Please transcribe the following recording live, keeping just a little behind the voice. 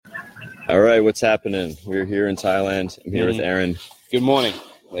All right, what's happening? We're here in Thailand. I'm here with Aaron. Good morning.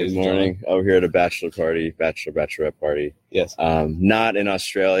 Good morning. We're here at a bachelorette party. Yes. Not in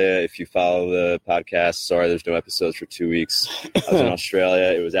Australia. If you follow the podcast, sorry, there's no episodes for 2 weeks. I was in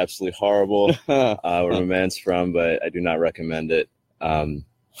Australia. It was absolutely horrible. Where my man's from, but I do not recommend it.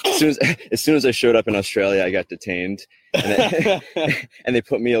 As soon as I showed up in Australia, I got detained, and they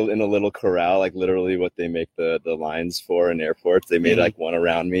put me in a little corral, like literally what they make the lines for in airports. They made like one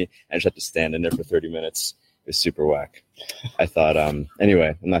around me, and I just had to stand in there for 30 minutes. It was super whack. I thought,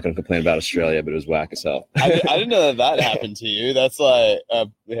 anyway, I'm not going to complain about Australia, but it was whack as hell. I didn't know that happened to you. That's like,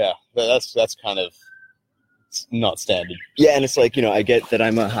 that's kind of not standard. Yeah, and it's like, I get that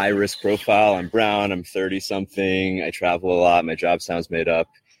I'm a high risk profile. I'm brown. I'm 30 something. I travel a lot. My job sounds made up.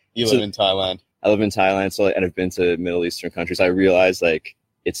 You live in Thailand. I live in Thailand, and I've been to Middle Eastern countries. I realize like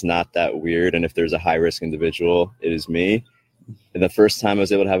it's not that weird, and if there's a high risk individual, it is me. And the first time I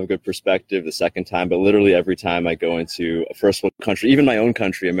was able to have a good perspective, the second time, but literally every time I go into a first world country, even my own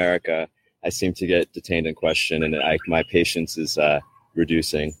country, America, I seem to get detained and questioned, and my patience is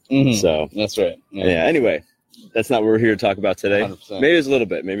reducing. Mm-hmm. So that's right. Yeah. Anyway, that's not what we're here to talk about today. 100%. Maybe there's a little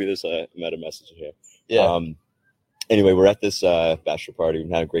bit. Maybe there's a meta message here. Yeah. Anyway, we're at this bachelor party. We've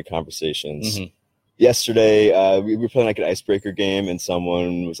had great conversations. Mm-hmm. Yesterday, we were playing like an icebreaker game, and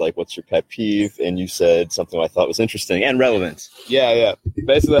someone was like, "What's your pet peeve?" And you said something I thought was interesting and relevant. Yeah.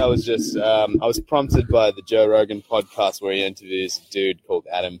 Basically, I was just I was prompted by the Joe Rogan podcast where he interviews a dude called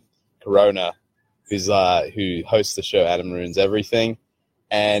Adam Corona, who hosts the show Adam Ruins Everything,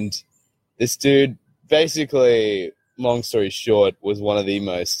 and this dude, basically, long story short, was one of the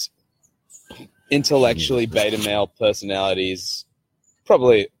most intellectually beta male personalities,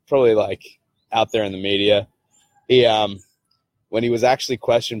 probably like out there in the media. He when he was actually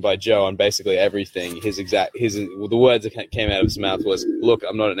questioned by Joe on basically everything, the words that came out of his mouth was, "Look,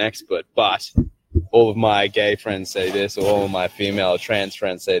 I'm not an expert, but all of my gay friends say this, or all of my female trans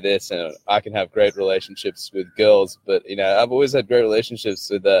friends say this, and I can have great relationships with girls, but I've always had great relationships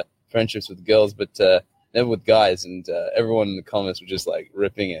with friendships with girls, but never with guys." And everyone in the comments were just like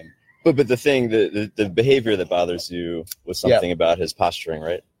ripping him. But the thing, the behavior that bothers you was something about his posturing,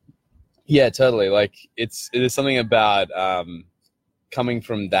 right? Yeah, totally. Like it is something about coming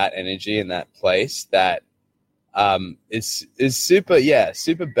from that energy and that place that is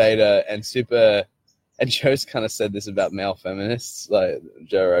super beta and super. And Joe's kind of said this about male feminists. Like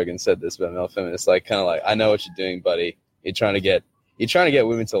Joe Rogan said this about male feminists. Like kind of like, I know what you're doing, buddy. You're trying to get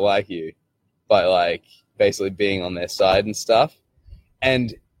women to like you by like basically being on their side and stuff.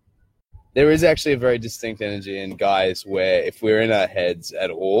 And there is actually a very distinct energy in guys where if we're in our heads at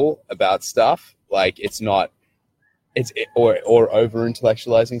all about stuff, like or over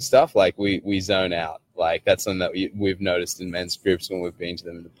intellectualizing stuff, like we zone out. Like that's something that we've noticed in men's groups when we've been to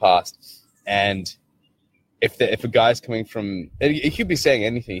them in the past. And if a guy's coming from, he could be saying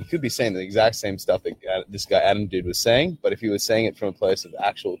anything. He could be saying the exact same stuff that this guy Adam dude was saying, but if he was saying it from a place of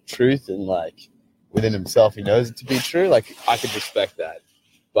actual truth and like within himself, he knows it to be true. Like I could respect that,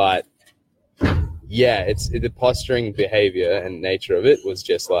 but yeah, the posturing behavior and nature of it was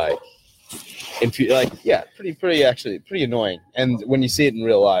just like, pretty annoying. And when you see it in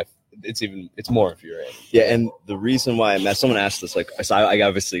real life, it's more infuriating. Yeah, and the reason why someone asked this, like, so I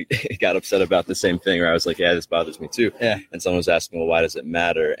obviously got upset about the same thing, where I was like, yeah, this bothers me too. Yeah. And someone was asking, well, why does it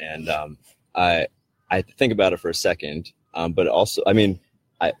matter? And I think about it for a second, but also, I mean,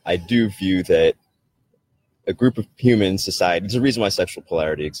 I do view that a group of humans, society, there's a reason why sexual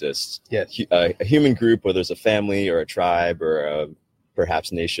polarity exists. Yes. A human group, whether it's a family or a tribe or a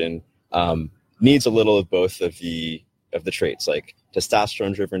perhaps nation, needs a little of both of the traits. Like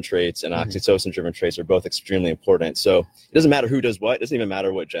testosterone-driven traits and oxytocin-driven traits are both extremely important. So it doesn't matter who does what. It doesn't even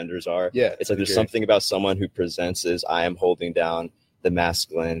matter what genders are. Yeah, it's like there's something about someone who presents as, I am holding down the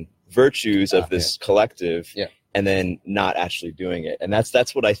masculine virtues of this collective. Yeah. And then not actually doing it. And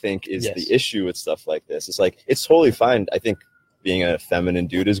that's what I think is the issue with stuff like this. It's like, it's totally fine. I think being a feminine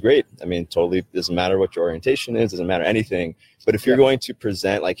dude is great. I mean, totally doesn't matter what your orientation is, doesn't matter anything. But if you're going to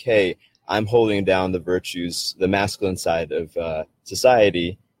present like, hey, I'm holding down the virtues, the masculine side of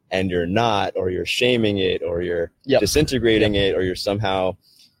society, and you're not, or you're shaming it, or you're disintegrating it, or you're somehow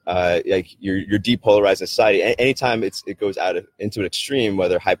like you're depolarizing society. Anytime it goes into an extreme,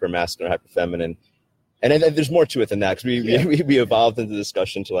 whether hyper masculine or hyper feminine. And there's more to it than that, because we evolved into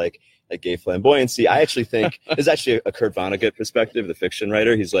discussion to like gay flamboyancy. I actually think there's actually a Kurt Vonnegut perspective, the fiction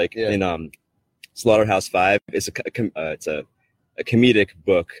writer. He's like in Slaughterhouse-Five. It's a comedic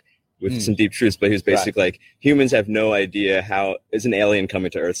book. with some deep truths, but he was basically like, humans have no idea how, is an alien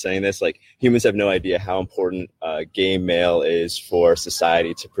coming to Earth saying this, like, humans have no idea how important gay male is for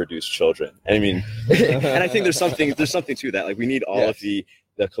society to produce children. And I mean, and I think there's something to that. Like, we need all of the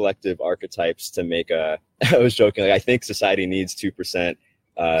collective archetypes to make I was joking, like, I think society needs 2%,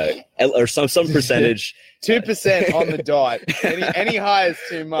 or some percentage. 2% on the dot. Any higher is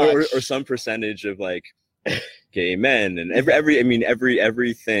too much. Or some percentage of, like, gay men, and everything,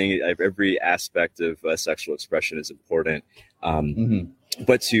 every aspect of sexual expression is important.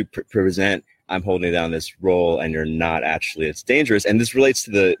 But to present, I'm holding down this role and you're not actually, it's dangerous. And this relates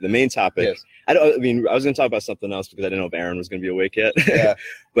to the main topic. Yes. I was going to talk about something else because I didn't know if Aaron was going to be awake yet. Yeah.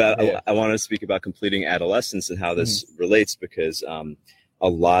 But I want to speak about completing adolescence and how this relates, because a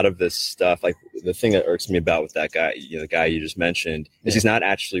lot of this stuff, like the thing that irks me about with that guy, the guy you just mentioned, is he's not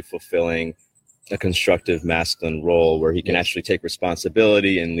actually fulfilling a constructive masculine role where he can actually take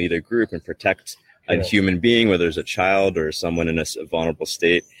responsibility and lead a group and protect a human being, whether it's a child or someone in a vulnerable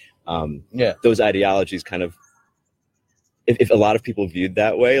state. Those ideologies kind of, if a lot of people viewed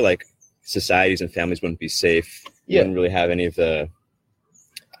that way, like, societies and families wouldn't be safe. You wouldn't really have any of the,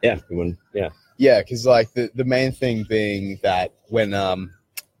 we wouldn't, because like the main thing being that when,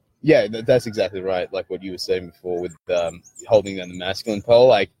 that's exactly right. Like what you were saying before with holding down the masculine pole,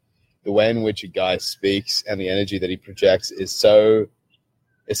 like, the way in which a guy speaks and the energy that he projects is so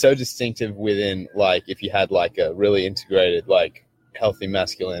distinctive within, like, if you had like a really integrated, like, healthy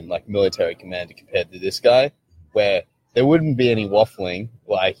masculine, like, military commander compared to this guy, where there wouldn't be any waffling.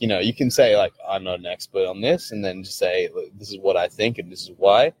 Like, you can say, like, I'm not an expert on this, and then just say, this is what I think and this is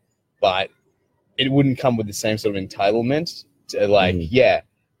why, but it wouldn't come with the same sort of entitlement to, like,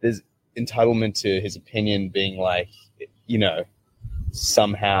 there's entitlement to his opinion being, like,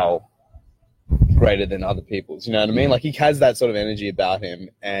 somehow greater than other people's, you know what I mean? Like, he has that sort of energy about him,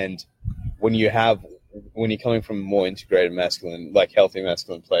 and when you're coming from a more integrated masculine, like, healthy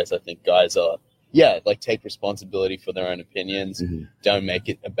masculine place, I think guys are, like, take responsibility for their own opinions, don't make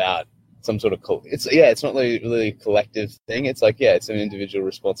it about some sort of it's not really a collective thing. It's like, it's an individual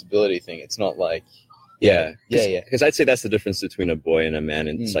responsibility thing. It's not like, because I'd say that's the difference between a boy and a man,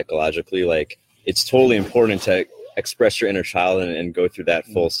 and psychologically, like, it's totally important to express your inner child and go through that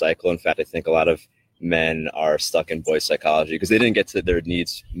full cycle. In fact, I think a lot of men are stuck in boy psychology because they didn't get to their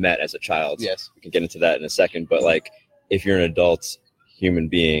needs met as a child. Yes. We can get into that in a second. But, like, if you're an adult human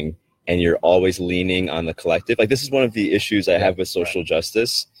being and you're always leaning on the collective, like, this is one of the issues I have with social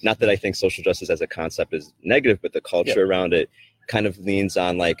justice. Not that I think social justice as a concept is negative, but the culture around it kind of leans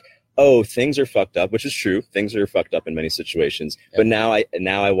on, like, oh, things are fucked up, which is true. Things are fucked up in many situations. But now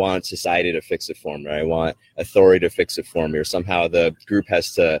I want society to fix it for me. Or I want authority to fix it for me. Or somehow the group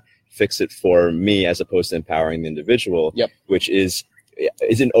has to fix it for me as opposed to empowering the individual, which is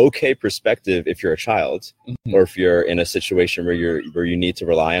an okay perspective if you're a child or if you're in a situation where you need to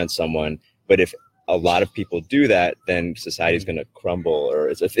rely on someone. But if a lot of people do that, then society is going to crumble,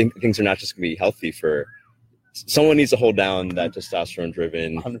 or things are not just going to be healthy for. Someone needs to hold down that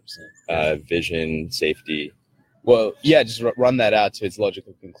testosterone-driven 100%. Vision, safety. Well, just run that out to its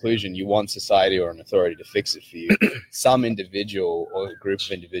logical conclusion. You want society or an authority to fix it for you. Some individual or a group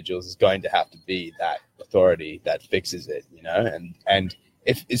of individuals is going to have to be that authority that fixes it, And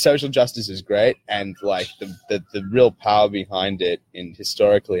if social justice is great, and, like, the real power behind it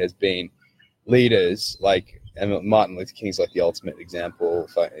historically has been leaders like Martin Luther King's, like, the ultimate example.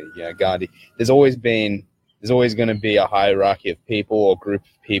 Gandhi. There's always going to be a hierarchy of people or group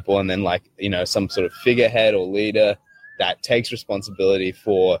of people, and then, like, some sort of figurehead or leader that takes responsibility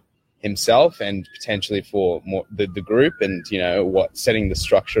for himself and potentially for more the group, and setting the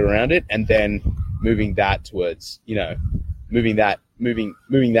structure around it, and then moving that towards moving that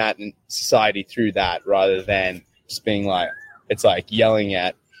in society through that, rather than just being like, it's like yelling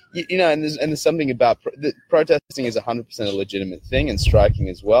at and there's something about protesting is 100% a legitimate thing, and striking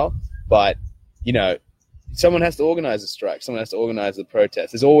as well, but someone has to organize a strike. Someone has to organize the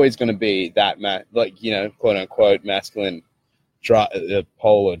protest. There's always going to be that, quote unquote, masculine the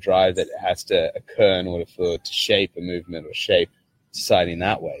pole or drive that has to occur in order to shape a movement or shape society in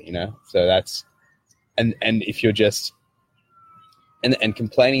that way. So that's, and if you're just and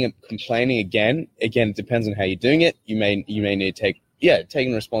complaining again, it depends on how you're doing it. You may need to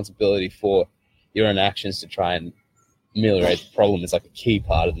taking responsibility for your own actions to try and ameliorate the problem is like a key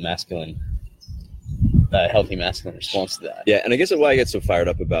part of the masculine. Healthy masculine response to that. Yeah, and I guess why I get so fired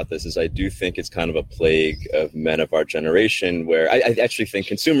up about this is I do think it's kind of a plague of men of our generation, where I actually think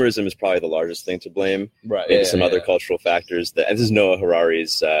consumerism is probably the largest thing to blame. Right. Maybe some other cultural factors. And this is Noah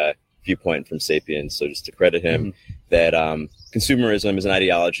Harari's viewpoint from *Sapiens*, so just to credit him, that consumerism is an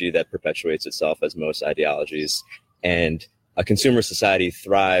ideology that perpetuates itself as most ideologies, and a consumer society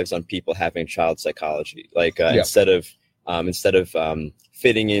thrives on people having child psychology. Like instead of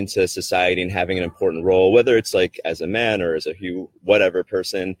fitting into society and having an important role, whether it's like as a man or as a whatever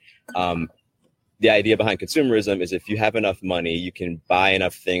person, the idea behind consumerism is if you have enough money, you can buy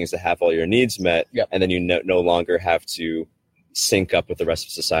enough things to have all your needs met, and then you no longer have to sync up with the rest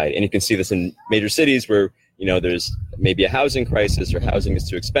of society. And you can see this in major cities where, you know, there's maybe a housing crisis or housing is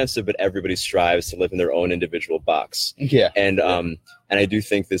too expensive, but everybody strives to live in their own individual box. And I do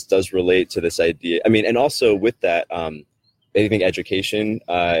think this does relate to this idea. I mean, and also with that, I think education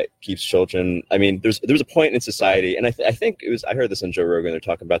keeps children. I mean, there's a point in society, and I think I heard this on Joe Rogan. They're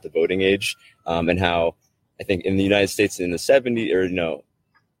talking about the voting age, and how I think in the United States in the 70s, or no,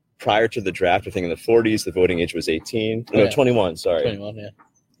 prior to the draft, I think in the 40s, the voting age was 18. No, 21. Sorry, 21. Yeah.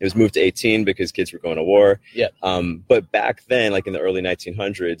 It was moved to 18 because kids were going to war. Yeah. But back then, like in the early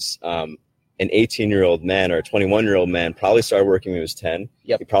 1900s, an 18-year-old man or a 21-year-old man probably started working when he was 10.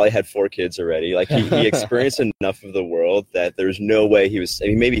 He probably had 4 kids already. Like he experienced enough of the world that there's no way he was. I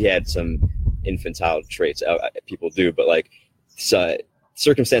mean, maybe he had some infantile traits. People do, but like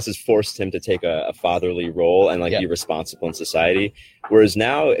circumstances forced him to take a fatherly role and like be responsible in society. Whereas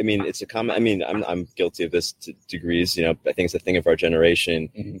now, I mean, it's a common. I mean, I'm guilty of this to degrees. You know, I think it's a thing of our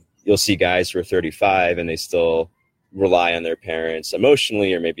generation. You'll see guys who are 35 and they still rely on their parents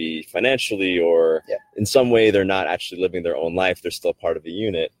emotionally or maybe financially, or in some way they're not actually living their own life. They're still part of the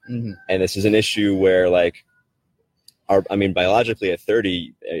unit. And this is an issue where, like, biologically at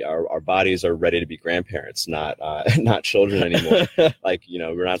 30, our bodies are ready to be grandparents, not children anymore. Like, you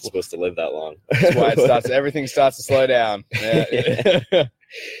know, we're not supposed to live that long. That's why everything starts to slow down.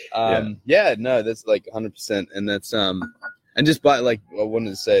 No, that's like 100%. And that's, and just by, like, I wanted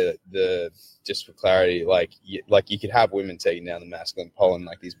to say that just for clarity, like you could have women taking down the masculine pole and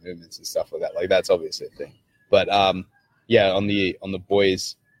like these movements and stuff like that. Like that's obviously a thing. But on the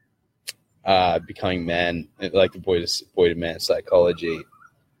boys becoming man, like the boy to man psychology,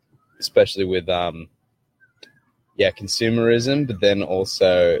 especially with consumerism, but then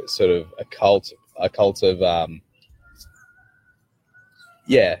also sort of a cult of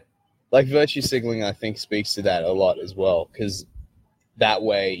like virtue signaling, I think speaks to that a lot as well, because that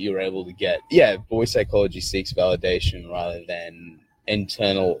way you're able to get, boy psychology seeks validation rather than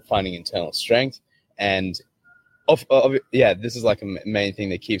finding internal strength. And this is like a main thing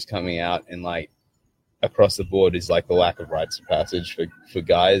that keeps coming out and like across the board is like the lack of rites of passage for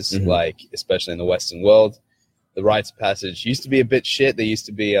guys, like especially in the Western world. The rites of passage used to be a bit shit. They used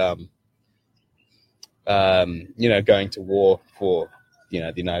to be, going to war for,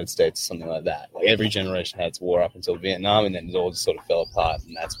 the United States, something like that. Like every generation had its war up until Vietnam, and then it all just sort of fell apart.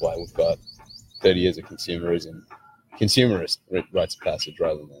 And that's why we've got 30 years of consumerist rites of passage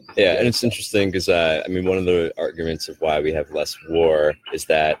rather than... Yeah, and it's interesting because, one of the arguments of why we have less war is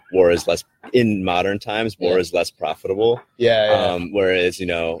that war is less... In modern times, war is less profitable. Whereas,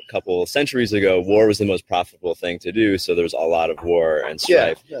 a couple centuries ago, war was the most profitable thing to do, so there was a lot of war and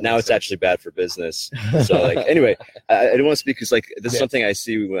strife. Now it's actually bad for business. So, like, anyway, I don't want to speak because, like, this is something I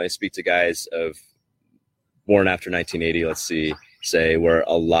see when I speak to guys born after 1980, let's say, where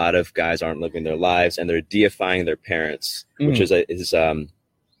a lot of guys aren't living their lives and they're deifying their parents, which is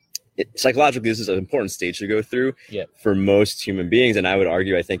psychologically, this is an important stage to go through for most human beings. And I would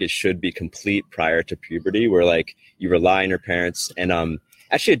argue, I think it should be complete prior to puberty, where like you rely on your parents. And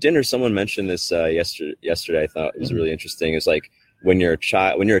actually at dinner, someone mentioned this yesterday. I thought it was really interesting. It's like when you're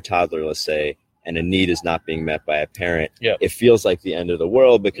a toddler, let's say, and a need is not being met by a parent, it feels like the end of the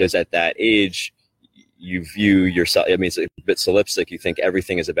world, because at that age, you view yourself, it's a bit solipsistic. You think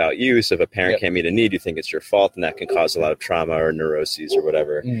everything is about you. So if a parent can't meet a need, you think it's your fault, and that can cause a lot of trauma or neuroses or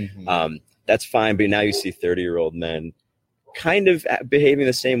whatever. That's fine. But now you see 30-year-old men kind of behaving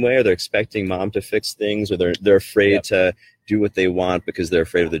the same way, or they're expecting mom to fix things, or they're afraid to do what they want because they're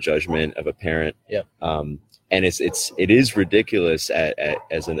afraid of the judgment of a parent. And it is ridiculous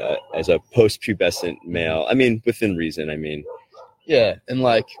as a post-pubescent male. Within reason.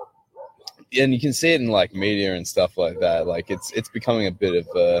 And you can see it in like media and stuff like that. Like it's becoming a bit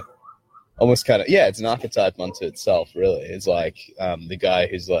of almost kind of, it's an archetype unto itself, really. It's like the guy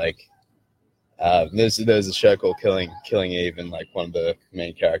who's like, there's a show called Killing Eve, and like one of the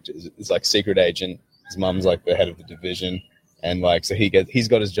main characters is like secret agent. His mom's like the head of the division, and like so he's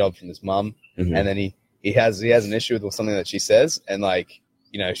got his job from his mom, and then he has an issue with something that she says, and like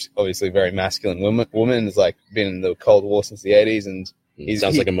she's obviously a very masculine woman, has like been in the Cold War since the 80s, and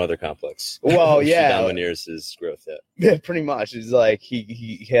sounds like a mother complex. Well, she domineers his growth. Yeah, pretty much. It's like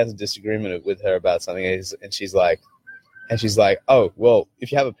he has a disagreement with her about something, and she's like, And she's like, oh, well,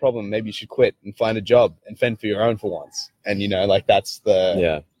 if you have a problem, maybe you should quit and find a job and fend for your own for once. And, you know, like that's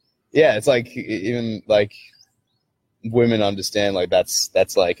the, yeah, it's like even like women understand like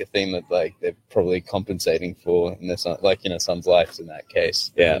that's like a thing that like they're probably compensating for in this, like, you know, son's life in that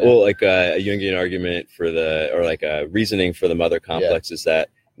case. Yeah. You know? Well, like a Jungian argument for or like a reasoning for the mother complex is that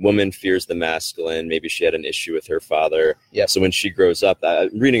woman fears the masculine. Maybe she had an issue with her father. Yeah. So when she grows up,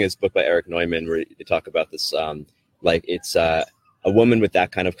 I'm reading this book by Eric Neumann where they talk about this, like it's a woman with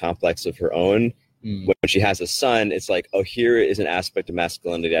that kind of complex of her own. When she has a son, it's like, oh, here is an aspect of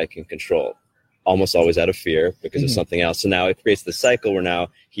masculinity I can control, almost always out of fear because of something else. So now it creates the cycle where now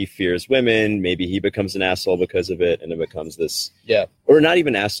he fears women. Maybe he becomes an asshole because of it, and it becomes this, or not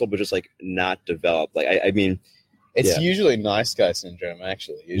even asshole, but just like not developed. Like I mean, it's usually nice guy syndrome.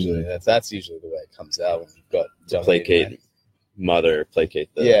 Actually, usually that's usually the way it comes out when you've got placate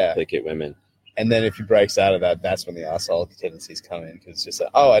women. And then if he breaks out of that, that's when the asshole tendencies come in, because it's just like,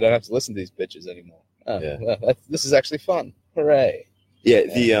 oh, I don't have to listen to these bitches anymore. Oh, well, this is actually fun. Hooray. Yeah,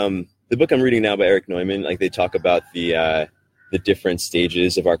 the book I'm reading now by Eric Neumann, like they talk about the different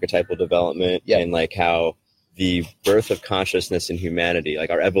stages of archetypal development and like how the birth of consciousness in humanity, like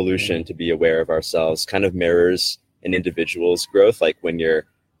our evolution to be aware of ourselves, kind of mirrors an individual's growth. Like when you're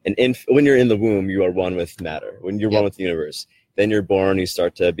when you're in the womb, you are one with matter. When you're one with the universe. Then you're born, you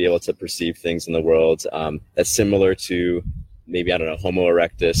start to be able to perceive things in the world. That's similar to maybe, I don't know, Homo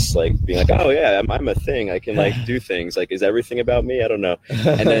erectus, like being like, oh yeah, I'm a thing. I can like do things. Like, is everything about me? I don't know.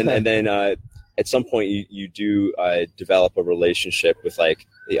 And then at some point you do develop a relationship with like,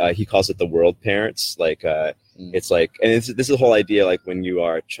 he calls it the world parents. Like it's like, and this is the whole idea. Like when you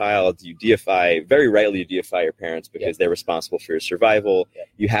are a child, very rightly you deify your parents because they're responsible for your survival.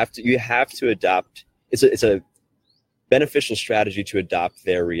 You have to adopt. It's a beneficial strategy to adopt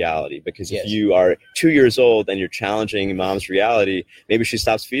their reality, because if you are 2 years old and you're challenging mom's reality, maybe she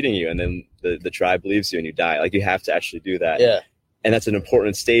stops feeding you and then the tribe leaves you and you die. Like you have to actually do that. And that's an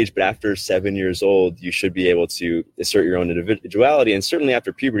important stage. But after 7 years old, you should be able to assert your own individuality. And certainly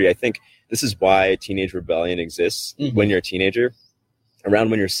after puberty, I think this is why teenage rebellion exists. When you're a teenager, around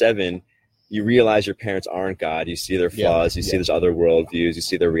when you're 7, you realize your parents aren't God. You see their flaws. You see there's other worldviews. You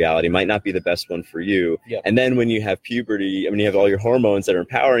see their reality might not be the best one for you. And then when you have puberty, I mean, you have all your hormones that are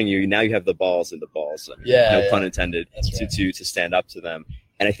empowering you. Now you have the balls and the balls. I mean, no pun intended. To stand up to them.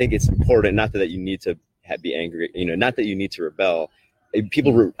 And I think it's important. Not that you need to be angry. You know, not that you need to rebel.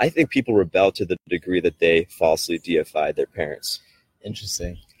 I think people rebel to the degree that they falsely deify their parents.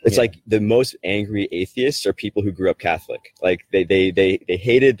 Interesting. It's like the most angry atheists are people who grew up Catholic. Like they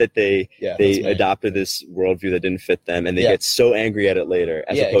hated that they adopted this worldview that didn't fit them, and they get so angry at it later,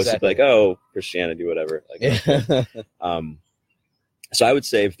 as opposed to be like, oh, Christianity, whatever. Like, so I would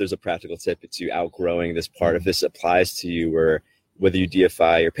say if there's a practical tip, it's you outgrowing this part. If this applies to you, or whether you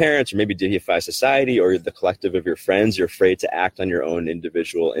deify your parents or maybe deify society or the collective of your friends, you're afraid to act on your own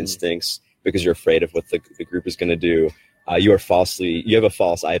individual instincts because you're afraid of what the group is going to do. You have a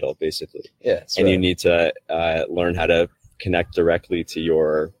false idol, basically. You need to learn how to connect directly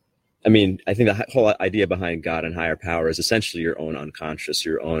to I think the whole idea behind God and higher power is essentially your own unconscious,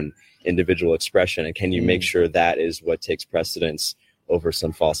 your own individual expression. And can you make sure that is what takes precedence over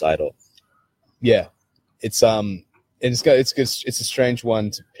some false idol? Yeah. It's a strange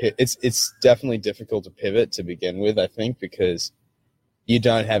one to it's definitely difficult to pivot to begin with, I think, because you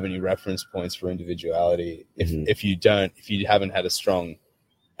don't have any reference points for individuality if you haven't had a strong,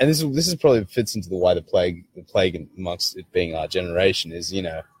 and this is probably fits into why the plague amongst it being our generation is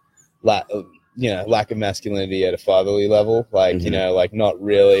lack of masculinity at a fatherly level, like like not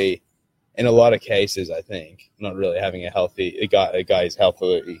really, in a lot of cases, I think not really having a guy is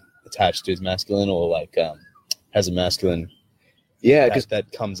healthily attached to his masculine, or like has a masculine. Yeah, because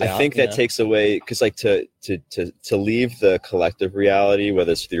that comes out. I think that takes away, because like to leave the collective reality,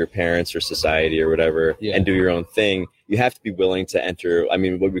 whether it's through your parents or society or whatever, and do your own thing, you have to be willing to enter. I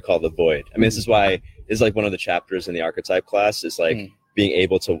mean, what we call the void. I mean, this is like one of the chapters in the archetype class is like being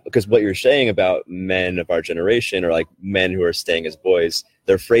able to, because what you're saying about men of our generation, or like men who are staying as boys,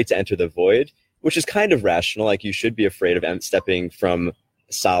 they're afraid to enter the void, which is kind of rational. Like you should be afraid of stepping from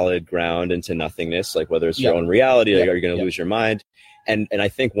solid ground into nothingness, like whether it's your own reality, like are you going to lose your mind? And I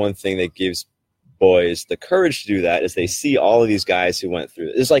think one thing that gives boys the courage to do that is they see all of these guys who went through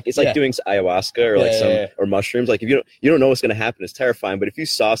it. It's like doing ayahuasca or or mushrooms. Like if you don't know what's going to happen, it's terrifying. But if you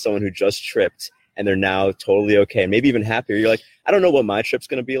saw someone who just tripped and they're now totally okay, maybe even happier, you're like, I don't know what my trip's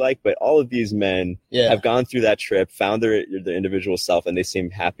going to be like, but all of these men have gone through that trip, found their individual self, and they seem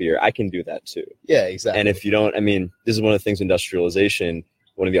happier. I can do that too. Yeah, exactly. And if you don't, I mean, this is one of the things, industrialization,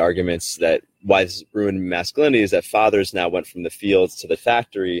 one of the arguments that why this ruined masculinity is that fathers now went from the fields to the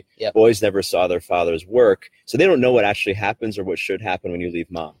factory. Yep. Boys never saw their father's work, so they don't know what actually happens or what should happen when you leave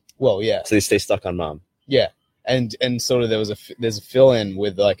mom. Well, yeah. So they stay stuck on mom. Yeah. And sort of there's a fill-in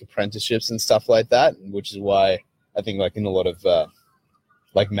with like apprenticeships and stuff like that, which is why I think like in a lot of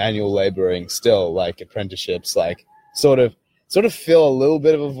like manual laboring still, like apprenticeships like sort of fill a little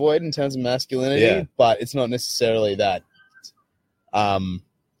bit of a void in terms of masculinity, but it's not necessarily that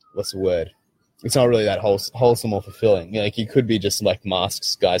what's the word? It's not really that wholesome or fulfilling. Like you could be just like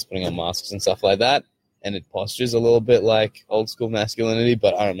masks, guys putting on masks and stuff like that, and it postures a little bit like old school masculinity,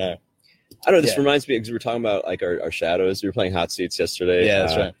 but I don't know. This reminds me because we were talking about like our shadows. We were playing hot seats yesterday. Yeah,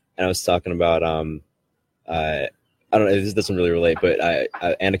 that's right. And I was talking about I don't know. This doesn't really relate, but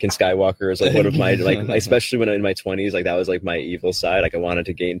Anakin Skywalker is like one of my like, especially when I'm in my 20s, like that was like my evil side. Like I wanted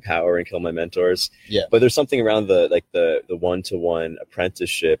to gain power and kill my mentors. Yeah. But there's something around the one-to-one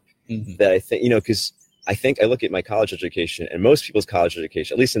apprenticeship that I think because I think I look at my college education and most people's college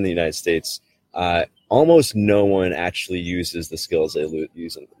education, at least in the United States. Almost no one actually uses the skills they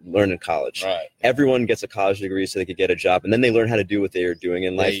learn in college. Right. Everyone gets a college degree so they could get a job, and then they learn how to do what they are doing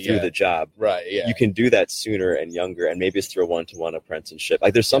in life through the job. Right. Yeah. You can do that sooner and younger, and maybe it's through a one-to-one apprenticeship.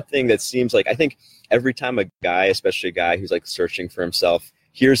 Like there's something that seems like I think every time a guy, especially a guy who's like searching for himself,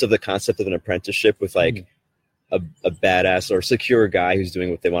 hears of the concept of an apprenticeship with like a badass or secure guy who's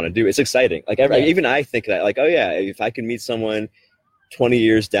doing what they want to do, it's exciting. Like even I think that like, oh yeah, if I can meet someone 20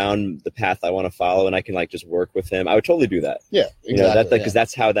 years down the path I want to follow and I can like just work with him, I would totally do that. Yeah, exactly. Because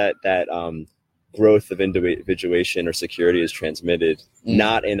that's how that growth of individuation or security is transmitted,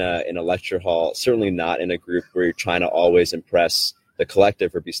 not in a lecture hall, certainly not in a group where you're trying to always impress the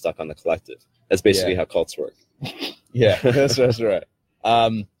collective or be stuck on the collective. That's basically how cults work. Yeah, that's right.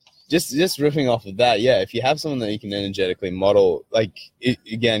 Just riffing off of that, if you have someone that you can energetically model, like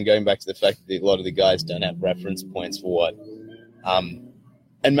again, going back to the fact that a lot of the guys don't have reference points for what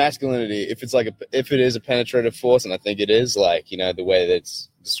and masculinity, if it is a penetrative force, and I think it is, like, the way that it's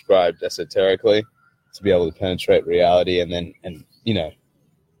described esoterically, to be able to penetrate reality and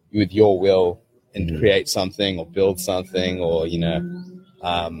with your will and create something or build something or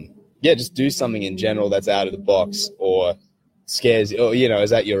just do something in general that's out of the box or scares or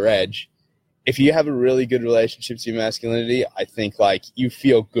is at your edge. If you have a really good relationship to your masculinity, I think like you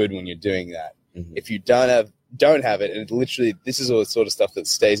feel good when you're doing that. If you don't have it, and it literally, this is all the sort of stuff that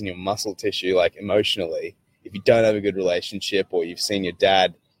stays in your muscle tissue, like emotionally. If you don't have a good relationship, or you've seen your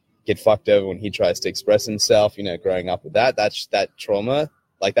dad get fucked over when he tries to express himself, growing up with that's that trauma,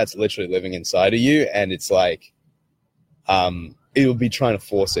 like that's literally living inside of you, and it's like, it'll be trying to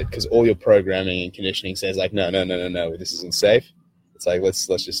force it because all your programming and conditioning says like, no, this isn't safe. It's like let's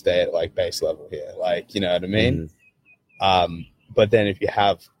just stay at like base level here, like, you know what I mean? But then if you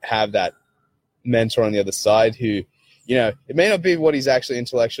have that mentor on the other side who, it may not be what he's actually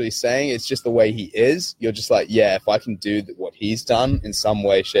intellectually saying, it's just the way he is. You're just like, if I can do what he's done in some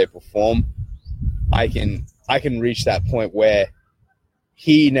way, shape, or form, I can reach that point where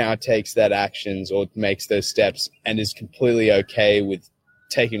he now takes that actions or makes those steps and is completely okay with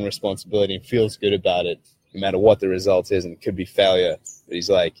taking responsibility and feels good about it, no matter what the result is, and it could be failure. But he's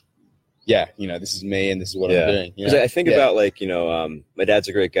like, this is me and this is what I'm doing. I think about like, my dad's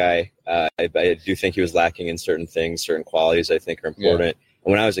a great guy. I do think he was lacking in certain things, certain qualities I think are important.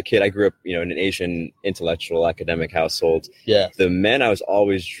 And when I was a kid, I grew up, in an Asian intellectual academic household. The men I was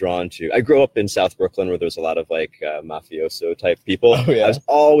always drawn to, I grew up in South Brooklyn where there was a lot of like mafioso type people. I was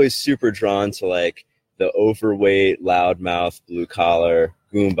always super drawn to like the overweight, loudmouth, blue collar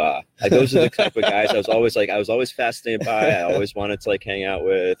Goomba. Like those are the type of guys I was always fascinated by. I always wanted to like hang out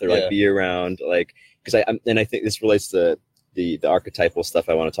with or like be around, like, because I think this relates to the archetypal stuff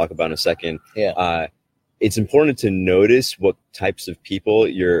I want to talk about in a second. It's important to notice what types of people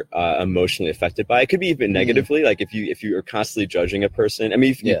you're emotionally affected by. It could be even negatively, like if you are constantly judging a person. I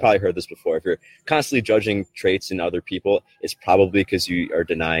mean, you've probably heard this before. If you're constantly judging traits in other people, it's probably because you are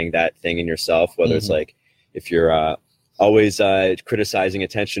denying that thing in yourself. Whether it's like if you're always criticizing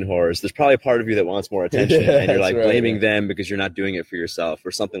attention whores, there's probably a part of you that wants more attention, and you're like blaming them because you're not doing it for yourself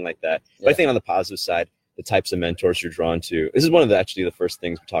or something like that. But I think on the positive side, the types of mentors you're drawn to. This is one of the first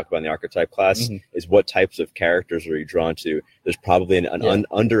things we talk about in the archetype class is what types of characters are you drawn to. There's probably an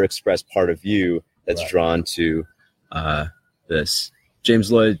underexpressed part of you that's drawn to this.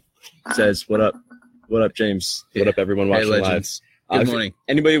 James Lloyd says, what up? What up, James? What up, everyone watching live? Good morning.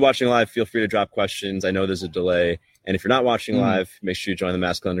 Anybody watching live, feel free to drop questions. I know there's a delay. And if you're not watching live, make sure you join the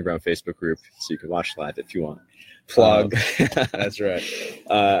Masculine Underground Facebook group so you can watch live if you want. Plug. That's right.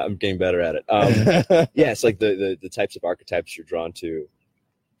 I'm getting better at it. It's like the types of archetypes you're drawn to.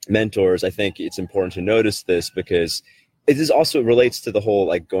 mentors, I think it's important to notice this because it is also relates to the whole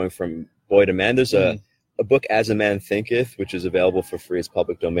like going from boy to man. There's a book, As a Man Thinketh, which is available for free. It's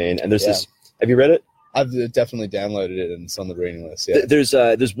public domain. And there's this, have you read it? I've definitely downloaded it and it's on the reading list. Yeah. There's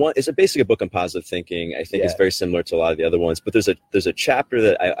one, it's basically a book on positive thinking. I think it's very similar to a lot of the other ones, but there's a chapter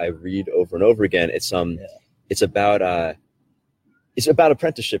that I read over and over again. It's about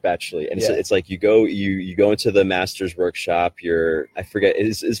apprenticeship actually. And it's like you go into the master's workshop, I forget,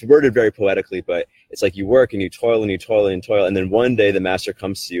 it's worded very poetically, but it's like you work and you toil and you toil and you toil. And then one day the master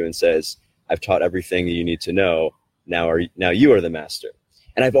comes to you and says, I've taught everything you need to know. Now you are the master.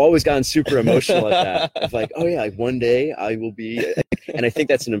 And I've always gotten super emotional at that. Of like, oh yeah, like one day I will be. And I think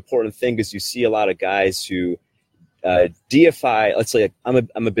that's an important thing because you see a lot of guys who deify. Let's say I'm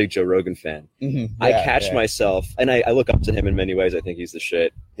a big Joe Rogan fan. Mm-hmm. I catch myself, and I look up to him in many ways. I think he's the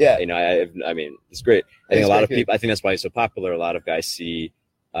shit. Yeah, I mean, it's great. I think a lot of people. I think that's why he's so popular. A lot of guys see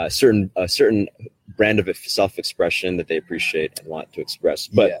a certain brand of self-expression that they appreciate and want to express.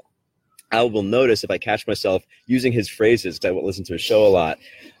 But I will notice if I catch myself using his phrases, because I won't listen to his show a lot,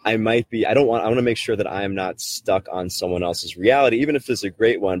 I want to make sure that I am not stuck on someone else's reality, even if it's a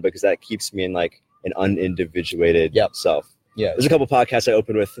great one, because that keeps me in like an unindividuated self. Yeah. There's a couple podcasts I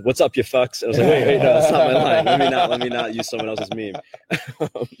opened with, "What's up, you fucks?" And I was like, wait, no, that's not my line. Let me not use someone else's meme.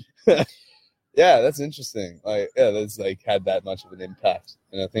 Yeah, that's interesting. That's like had that much of an impact.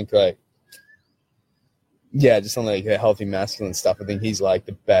 And I think just on like healthy masculine stuff, I think he's like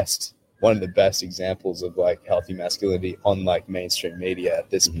one of the best examples of like healthy masculinity on like mainstream media at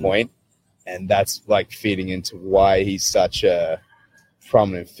this point. And that's like feeding into why he's such a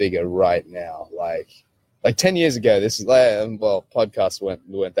prominent figure right now. Like 10 years ago, this is podcasts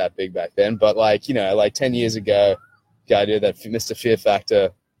weren't that big back then, but like 10 years ago, the idea that Mr. Fear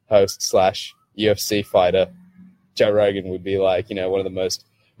Factor host / UFC fighter Joe Rogan would be like, one of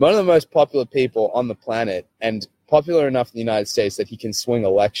the most popular people on the planet, and popular enough in the United States that he can swing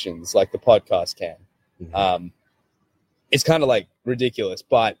elections like the podcast can. Mm-hmm. It's kind of like ridiculous,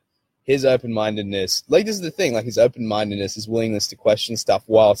 but his open-mindedness, like this is the thing, like his open-mindedness, his willingness to question stuff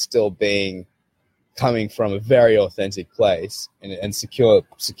while still coming from a very authentic place and secure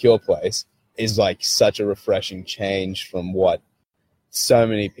place is like such a refreshing change from what so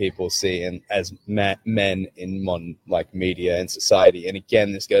many people see as men in modern like media and society. And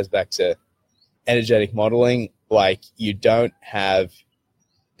again, this goes back to energetic modeling. Like you don't have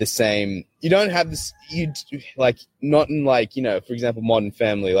this, like not in like, for example, Modern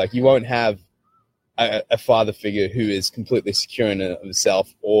Family, like you won't have a father figure who is completely secure in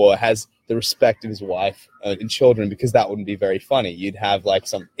himself or has the respect of his wife and children, because that wouldn't be very funny. You'd have like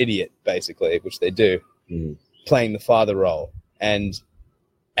some idiot, basically, which they do, playing the father role. And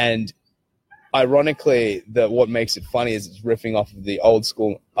ironically, what makes it funny is it's riffing off of the old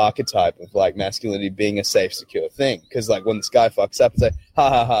school archetype of like masculinity being a safe, secure thing. Because like when this guy fucks up, it's like, ha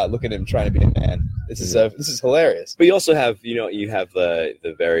ha ha, look at him trying to be a man. This is hilarious. But you also have, you have the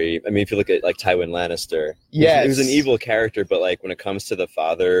very, I mean, if you look at like Tywin Lannister, he was an evil character, but like when it comes to the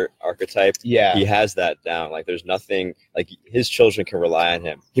father archetype, he has that down. Like there's nothing, like his children can rely on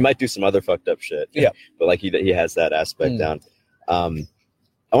him. He might do some other fucked up shit, but like he has that aspect down.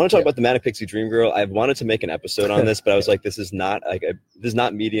 I want to talk about the Manic Pixie Dream Girl. I've wanted to make an episode on this, but I was like, this is not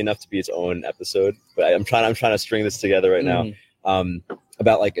meaty enough to be its own episode. But I'm trying to string this together right now.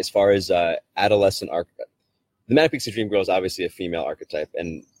 About like as far as adolescent archetype. The Manic Pixie Dream Girl is obviously a female archetype,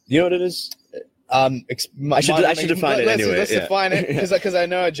 and you know what it is? I should define it anyway. Let's define it, because I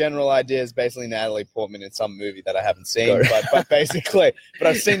know a general idea is basically Natalie Portman in some movie that I haven't seen, but basically,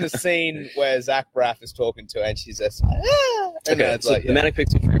 I've seen the scene where Zach Braff is talking to her and she says, the Manic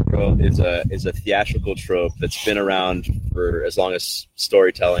Pixie Dream Girl is a theatrical trope that's been around for as long as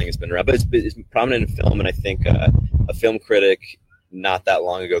storytelling has been around, but it's prominent in film, and I think a film critic not that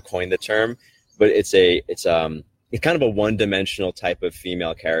long ago coined the term. But it's kind of a one-dimensional type of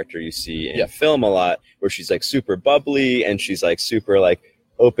female character you see in film a lot, where she's like super bubbly and she's like super like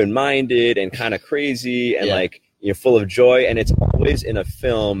open-minded and kind of crazy and like full of joy. And it's always in a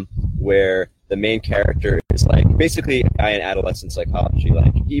film where the main character is like basically a guy in adolescent psychology.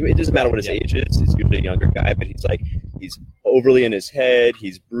 Like it doesn't matter what his age is. He's usually a younger guy, but he's overly in his head.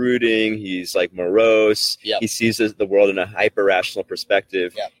 He's brooding. He's like morose. He sees the world in a hyper rational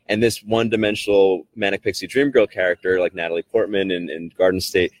perspective. And this one-dimensional Manic Pixie Dream Girl character, like Natalie Portman in Garden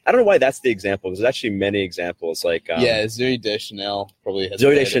State. I don't know why that's the example, because there's actually many examples. Like Zooey Deschanel probably has.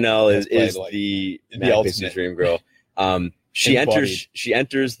 Zooey Deschanel is the Manic Pixie Dream Girl. She enters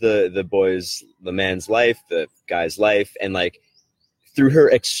the man's life, the guy's life, and like through her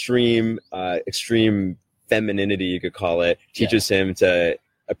extreme femininity, you could call it, teaches him to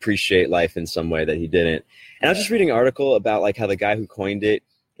appreciate life in some way that he didn't. And I was just reading an article about like how the guy who coined it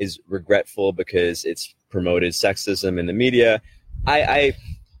is regretful because it's promoted sexism in the media.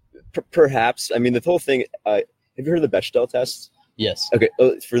 Perhaps, I mean, the whole thing, have you heard of the Bechdel test? Yes. Okay.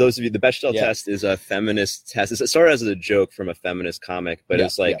 For those of you, the Bechdel test is a feminist test. It started as a joke from a feminist comic, but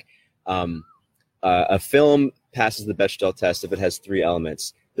it's like a film passes the Bechdel test if it has 3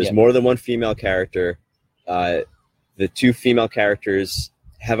 elements. There's more than one female character. The 2 female characters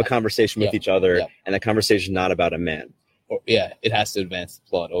have a conversation with each other, and that conversation is not about a man. Or, it has to advance the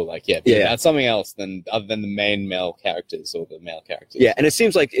plot, or like about something else other than the main male characters or the male characters. Yeah, and it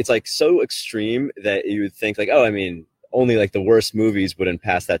seems like it's like so extreme that you would think like, oh, I mean, only like the worst movies wouldn't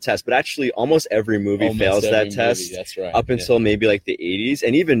pass that test, but actually almost every movie fails that test. That's right. Up until maybe like the 80s,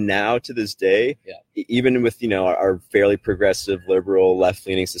 and even now to this day, even with our fairly progressive, liberal,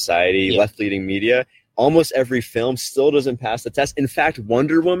 left-leaning society, left-leaning media, almost every film still doesn't pass the test. In fact,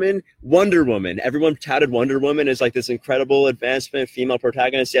 Wonder Woman, everyone touted Wonder Woman as like this incredible advancement, female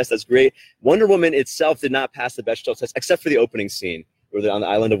protagonist. Yes, that's great. Wonder Woman itself did not pass the Bechdel test, except for the opening scene where they're on the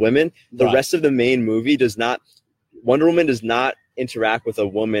island of women. The rest of the main movie does not. Wonder Woman does not interact with a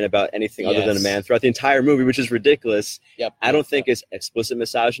woman about anything other than a man throughout the entire movie, which is ridiculous. I don't think it's explicit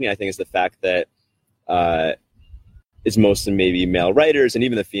misogyny. I think it's the fact that it's mostly maybe male writers, and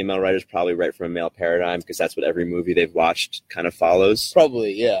even the female writers probably write from a male paradigm because that's what every movie they've watched kind of follows.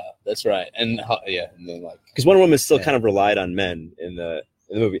 Probably, yeah, that's right. And and then like because Wonder Woman still kind of relied on men in the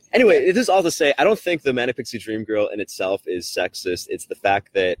movie. Anyway, it is all to say, I don't think the Manic Pixie Dream Girl in itself is sexist. It's the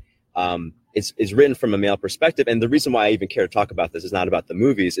fact that it's written from a male perspective, and the reason why I even care to talk about this is not about the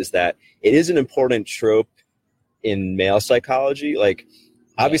movies, is that it is an important trope in male psychology. Like,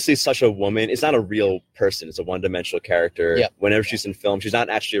 obviously, such a woman is not a real person; it's a one-dimensional character. Whenever she's in film, she's not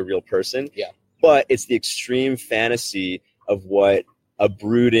actually a real person. But it's the extreme fantasy of what a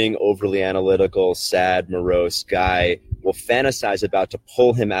brooding, overly analytical, sad, morose guy will fantasize about to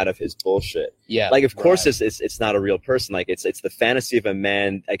pull him out of his bullshit. Like, of course, it's not a real person. Like, it's the fantasy of a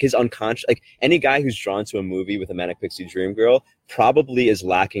man, like his unconscious. Like, any guy who's drawn to a movie with a Manic Pixie Dream Girl probably is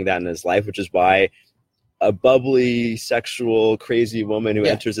lacking that in his life, which is why a bubbly, sexual, crazy woman who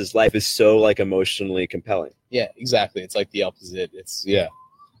enters his life is so like emotionally compelling. Yeah, exactly. It's like the opposite.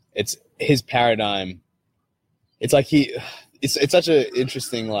 It's his paradigm. It's like it's such an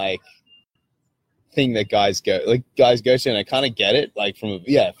interesting like thing that guys go to, and I kind of get it, like from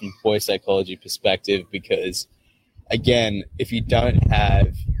boy psychology perspective, because again, if you don't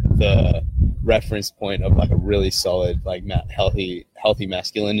have the reference point of like a really solid like healthy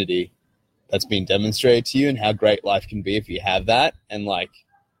masculinity that's been demonstrated to you, and how great life can be if you have that, and like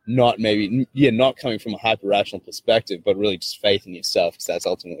not coming from a hyper rational perspective, but really just faith in yourself, because that's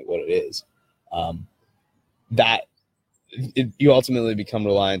ultimately what it is. You ultimately become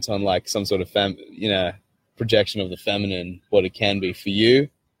reliant on like some sort of projection of the feminine, what it can be for you,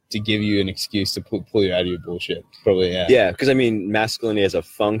 to give you an excuse to pull you out of your bullshit. Probably, yeah. Because I mean, masculinity as a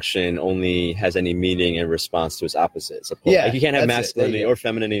function only has any meaning in response to its opposite. Like, you can't have masculinity or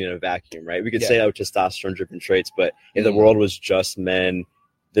femininity in a vacuum, right? We could say testosterone-driven traits, but if the world was just men,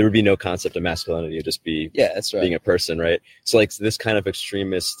 there would be no concept of masculinity. It'd just be being a person, right? So like this kind of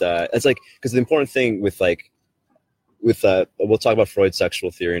extremist, it's like, because the important thing with we'll talk about Freud's sexual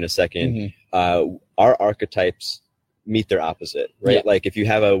theory in a second. Our archetypes meet their opposite, right? Like if you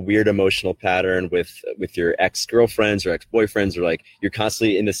have a weird emotional pattern with your ex-girlfriends or ex-boyfriends, or like you're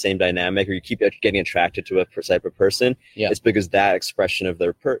constantly in the same dynamic, or you keep getting attracted to a type of person, it's because that expression of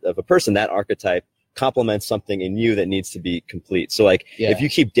a person, that archetype, complements something in you that needs to be complete. So like if you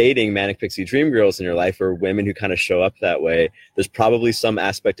keep dating Manic Pixie Dream Girls in your life, or women who kind of show up that way, there's probably some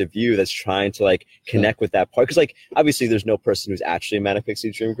aspect of you that's trying to like connect with that part, because like obviously there's no person who's actually a Manic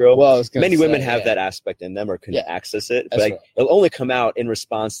Pixie Dream Girl. Well, many women have that aspect in them, or can access it, but like it'll only come out in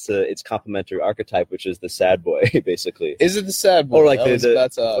response to its complementary archetype, which is the sad boy. Basically, is it the sad boy, or like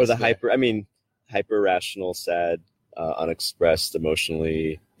the hyper rational, sad, unexpressed,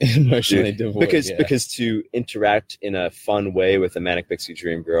 emotionally devoid, because to interact in a fun way with a Manic Pixie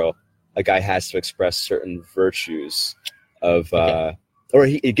Dream Girl, a guy has to express certain virtues of or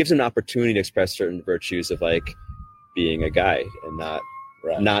it gives him an opportunity to express certain virtues of like being a guy, and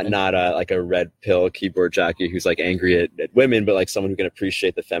not like a red pill keyboard jockey who's like angry at women, but like someone who can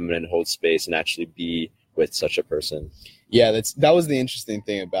appreciate the feminine, hold space, and actually be with such a person. That was the interesting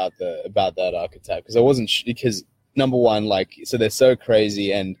thing about that archetype, because I wasn't because number one, like, so they're so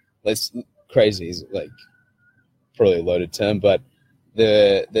crazy, and crazy is like probably a loaded term, but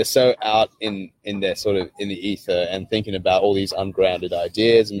they're so out in their sort of in the ether and thinking about all these ungrounded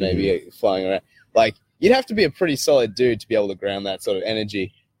ideas and maybe flying around. Like, you'd have to be a pretty solid dude to be able to ground that sort of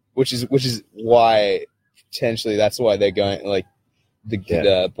energy. which is why potentially that's why they're going, like,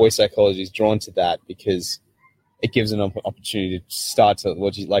 the boy psychology is drawn to that, because it gives an opportunity to start to,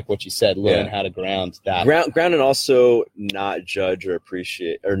 what you said, learn how to ground that. Ground and also not judge or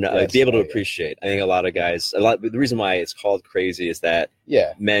appreciate, or not, be able to appreciate. I think a lot of guys, the reason why it's called crazy is that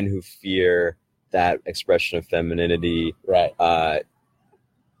men who fear that expression of femininity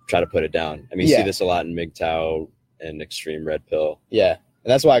try to put it down. I mean, you see this a lot in MGTOW and extreme red pill. Yeah.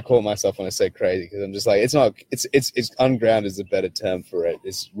 And that's why I call myself when I say crazy, because I'm just like, it's ungrounded is a better term for it.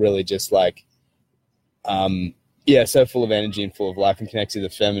 It's really just like, so full of energy and full of life and connected to the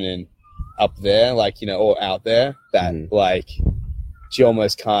feminine up there, like, or out there, that like she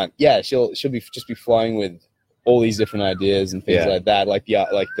almost can't. Yeah, she'll just be flowing with all these different ideas and things like that, like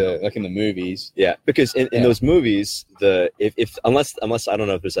in the movies. Yeah, because in those movies, unless I don't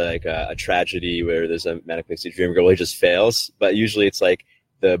know if there's like a tragedy where there's a manic pixie dream girl who just fails, but usually it's like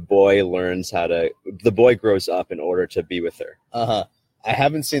the boy grows up in order to be with her. I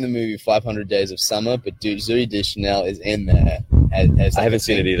haven't seen the movie 500 Days of Summer, but Zooey Deschanel is in there. As I haven't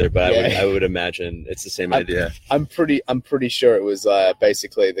seen it either, but I would imagine it's the same idea. I'm pretty sure it was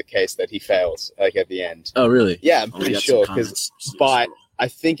basically the case that he fails, like, at the end. Oh, really? Yeah, I'm pretty sure. But I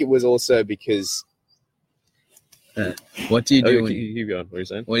think it was also because. What do you do? Keep going. What are you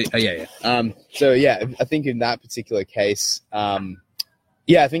saying? So I think in that particular case, I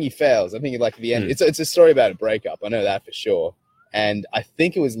think he fails. I think like at the end, it's a story about a breakup. I know that for sure. And I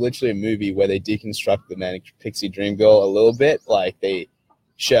think it was literally a movie where they deconstruct the manic pixie dream girl a little bit. Like, they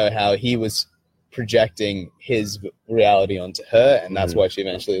show how he was projecting his reality onto her, and that's why she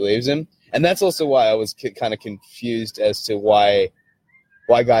eventually leaves him. And that's also why I was kind of confused as to why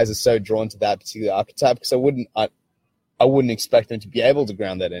guys are so drawn to that particular archetype, because I wouldn't expect them to be able to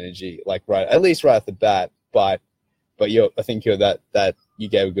ground that energy, like, at least right off the bat. But I think that you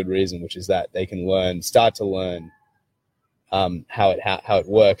gave a good reason, which is that they can start to learn how it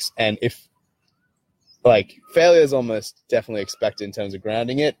works. And if, like, failure is almost definitely expected in terms of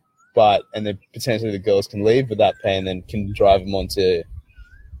grounding it, and then potentially the girls can leave with that pain, then can drive him on to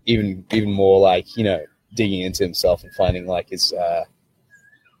even more, like, digging into himself and finding, like, his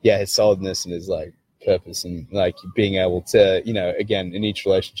solidness and his, like, purpose, and, like, being able to, again, in each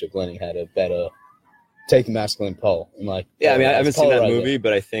relationship, learning how to better take the masculine pole. And, like, I mean, I haven't seen that movie,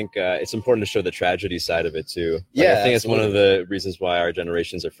 but I think it's important to show the tragedy side of it too. Like, I think it's one of the reasons why our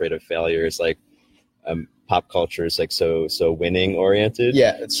generation's afraid of failure. Is like pop culture is like so winning oriented.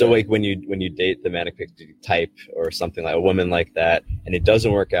 Yeah. So like when you date the manic pixie type or something, like a woman like that, and it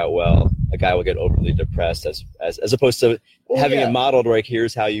doesn't work out well, a guy will get overly depressed as opposed to having it modeled, like,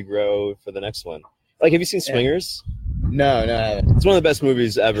 here's how you grow for the next one. Like, have you seen Swingers? No, I haven't. It's one of the best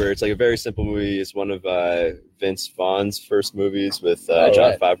movies ever. It's like a very simple movie. It's one of Vince Vaughn's first movies with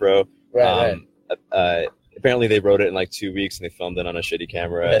Jon Favreau. Right. Apparently they wrote it in like 2 weeks and they filmed it on a shitty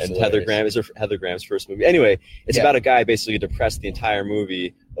camera. That's hilarious. Heather Graham's first movie. Anyway, it's about a guy basically depressed the entire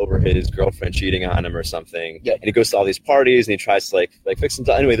movie over his girlfriend cheating on him or something. Yeah. And he goes to all these parties and he tries to like fix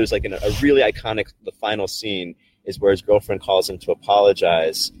himself. Anyway, there's like a really iconic, the final scene is where his girlfriend calls him to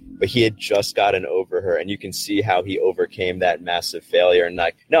apologize, but he had just gotten over her, and you can see how he overcame that massive failure. And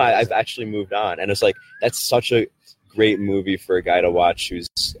like, no, I've actually moved on. And it's like, that's such a great movie for a guy to watch who's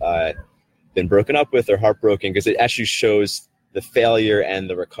been broken up with or heartbroken, because it actually shows the failure and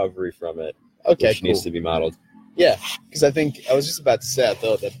the recovery from it, which needs to be modeled. Yeah, because I think I was just about to say, I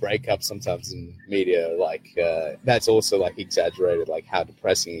thought that breakup sometimes in media, like, that's also like exaggerated, like how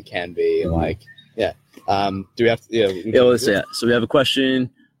depressing it can be. Mm-hmm. Like, do we have to? So we have a question.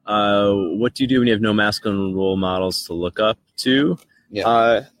 What do you do when you have no masculine role models to look up to?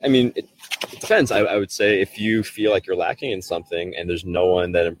 Yeah. I mean, it depends. I would say if you feel like you're lacking in something and there's no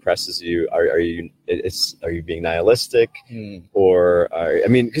one that impresses you, are you being nihilistic, or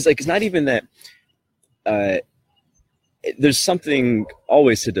because like it's not even that. There's something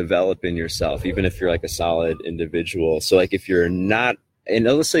always to develop in yourself, even if you're like a solid individual. So like if you're not, and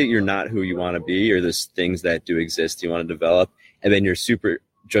let's say you're not who you want to be, or there's things that do exist you want to develop, and then you're super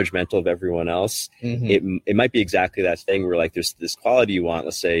judgmental of everyone else, it might be exactly that thing where like there's this quality you want.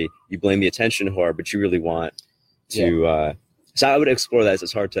 Let's say you blame the attention whore, but you really want to so I would explore that.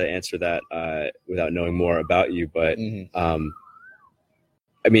 It's hard to answer that without knowing more about you, but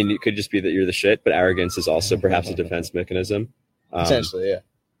I mean, it could just be that you're the shit, but arrogance is also perhaps a defense mechanism. Potentially, yeah.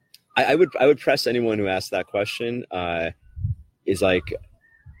 I would press anyone who asks that question, is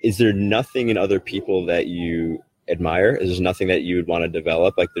there nothing in other people that you admire? Is there nothing that you would want to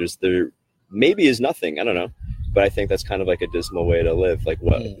develop? Like there maybe is nothing. I don't know. but I think that's kind of like a dismal way to live. Like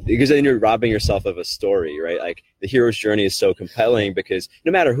what? Because then you're robbing yourself of a story, right? Like the hero's journey is so compelling because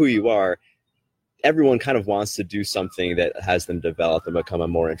no matter who you are, everyone kind of wants to do something that has them develop and become a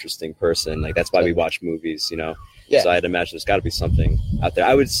more interesting person. Like that's why we watch movies, you know? Yeah. So I'd imagine there's got to be something out there.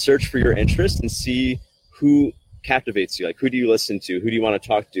 I would search for your interest and see who captivates you. Like, who do you listen to? Who do you want to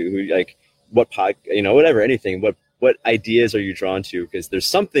talk to? Who, like, what whatever, anything. What ideas are you drawn to? Because there's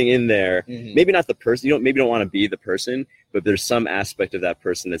something in there. Maybe not the person. Maybe don't want to be the person, but there's some aspect of that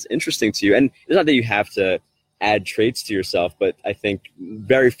person that's interesting to you. And it's not that you have to add traits to yourself, but I think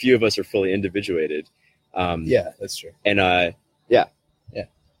very few of us are fully individuated. Yeah, that's true. And like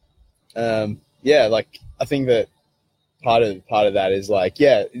I think that part of that is like,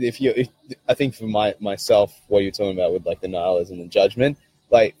 I think for myself, what you're talking about with like the nihilism and judgment,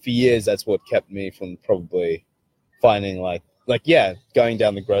 like for years, that's what kept me from probably finding going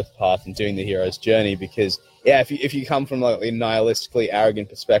down the growth path and doing the hero's journey. Because if you come from like a nihilistically arrogant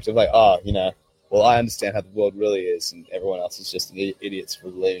perspective, like, well, I understand how the world really is, and everyone else is just idiots for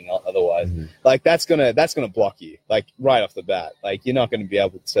believing otherwise. Like that's gonna block you, like right off the bat. Like you're not going to be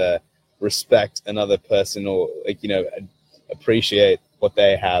able to respect another person or appreciate what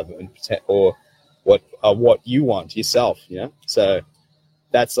they have or what you want yourself. So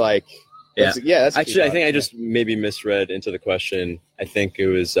that's like. That's actually, I think I just maybe misread into the question. I think it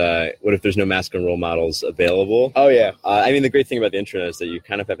was, what if there's no masculine role models available? Oh, yeah. I mean, the great thing about the internet is that you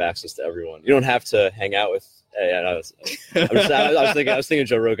kind of have access to everyone. You don't have to hang out with. I was thinking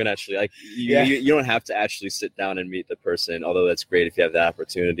Joe Rogan, actually. Like, you don't have to actually sit down and meet the person, although that's great if you have that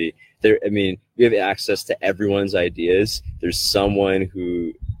opportunity. We have access to everyone's ideas. There's someone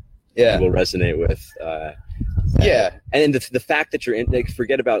who will resonate with. And the fact that you're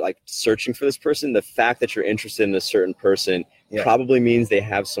forget about like searching for this person. The fact that you're interested in a certain person probably means they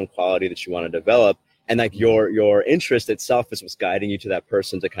have some quality that you want to develop, and like your interest itself is what's guiding you to that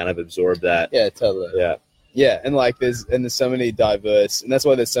person to kind of absorb that. Yeah, totally. And like there's so many diverse, and that's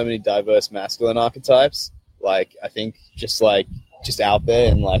why there's so many diverse masculine archetypes. Like I think just out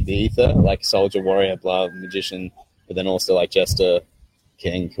there in like the ether, like soldier, warrior, blah, magician, but then also like jester,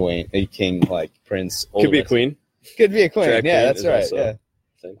 king, queen, like prince. Could be a queen. Could be a queen. Drag yeah, queen that's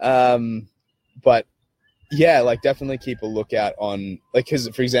right. But like definitely keep a lookout on like, because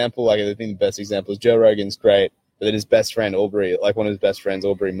for example, like I think the best example is Joe Rogan's great, but then his best friend Aubrey, like one of his best friends,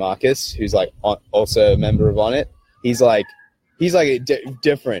 Aubrey Marcus, who's like also a member of On It. He's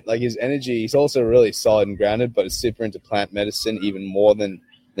different. Like his energy, he's also really solid and grounded, but is super into plant medicine even more than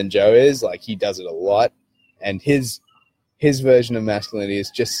Joe is. Like he does it a lot, and his version of masculinity is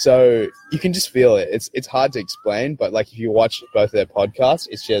just so, you can just feel it. It's hard to explain, but like if you watch both of their podcasts,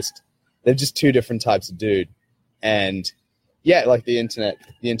 it's just, they're just two different types of dude. And like the internet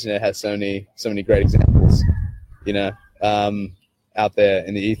has so many great examples, out there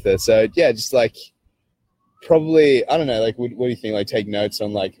in the ether. So just like probably, I don't know, like what do you think? Like take notes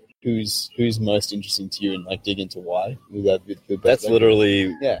on like who's most interesting to you and like dig into why. That's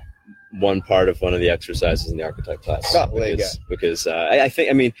literally one part of one of the exercises in the archetype class. Because I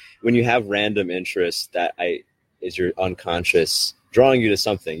think, when you have random interests, that is your unconscious drawing you to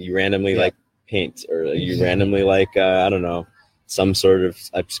something. You randomly like paint, or you randomly like I don't know, some sort of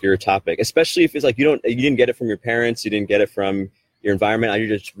obscure topic. Especially if it's like you didn't get it from your parents, you didn't get it from your environment.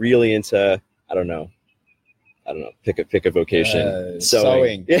 You're just really into I don't know. Pick a vocation.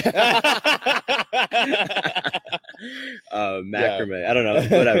 Sewing. Macrame. I don't know.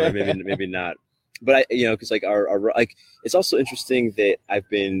 Whatever. Maybe not. But because like our like, it's also interesting that I've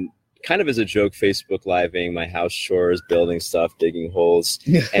been kind of as a joke Facebook living my house chores, building stuff, digging holes,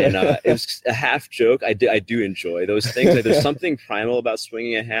 and it was a half joke. I do enjoy those things. Like, there's something primal about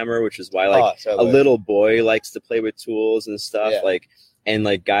swinging a hammer, which is why a little boy likes to play with tools and stuff. And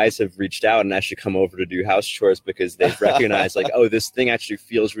like guys have reached out and actually come over to do house chores because they've recognized like, oh, this thing actually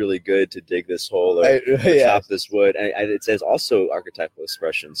feels really good to dig this hole or chop this wood. And it says also archetypal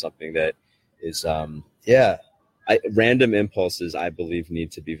expression, something that is random impulses, I believe,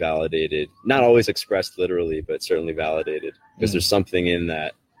 need to be validated. Not always expressed literally, but certainly validated, because there's something in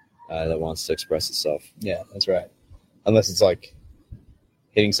that that wants to express itself. Yeah, that's right. Unless it's like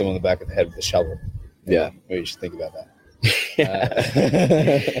hitting someone in the back of the head with a shovel. Maybe you should think about that.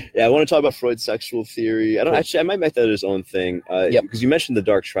 I want to talk about Freud's sexual theory. I might make that his own thing. Because you mentioned the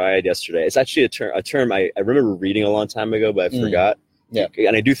dark triad yesterday. It's actually a term I remember reading a long time ago, but I forgot.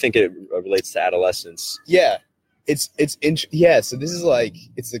 And I do think it relates to adolescence. So this is like,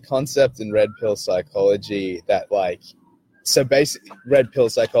 it's the concept in red pill psychology that like, so basically red pill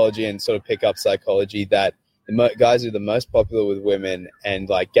psychology and sort of pickup psychology, that the guys who are the most popular with women and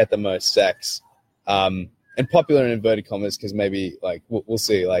like get the most sex, and and popular in inverted commas, because maybe like we'll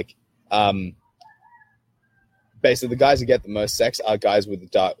see, like basically the guys who get the most sex are guys with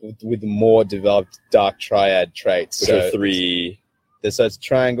the more developed dark triad traits. Which are three. So it's a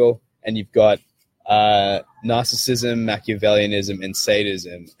triangle, and you've got narcissism, Machiavellianism, and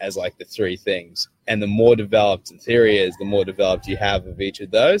sadism as like the three things. And the more developed, the theory is, the more developed you have of each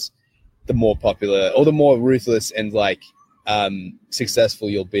of those, the more popular or the more ruthless and like successful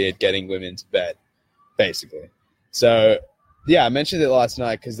you'll be at getting women to bed, basically. So yeah, I mentioned it last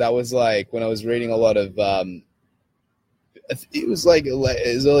night because that was like when I was reading a lot of it was like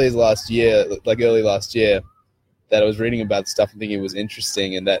as early as last year, like early last year, that I was reading about stuff and thinking it was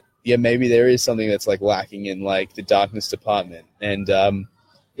interesting, and that maybe there is something that's like lacking in like the darkness department and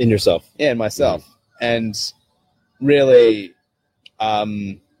in yourself. Yeah, in myself. And really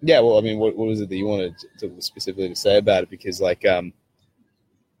well, I mean, what was it that you wanted to specifically to say about it? Because like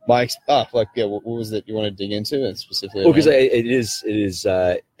what was it you want to dig into and specifically? Well, because it is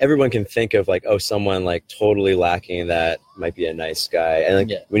everyone can think of like, oh, someone like totally lacking that might be a nice guy, and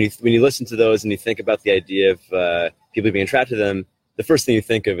like when you listen to those and you think about the idea of people being attracted to them, the first thing you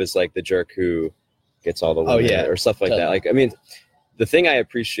think of is like the jerk who gets all the women or stuff like that. Like, I mean, the thing I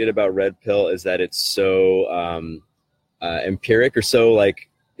appreciate about Red Pill is that it's so empiric, or so like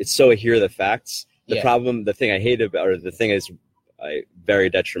it's so here are the facts. The thing I hate about, or the thing is very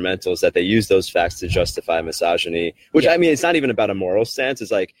detrimental, is that they use those facts to justify misogyny, which I mean, it's not even about a moral stance.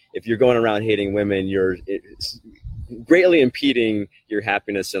 It's like, if you're going around hating women, it's greatly impeding your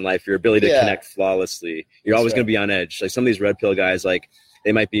happiness in life, your ability to connect flawlessly. You're always going to be on edge. Like some of these Red Pill guys, like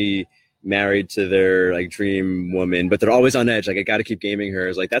they might be married to their like dream woman, but they're always on edge. Like, I got to keep gaming her.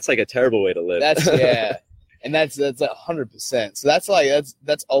 It's like, that's like a terrible way to live. And that's like 100%. So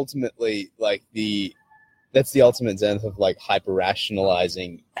that's ultimately like that's the ultimate zenith of like hyper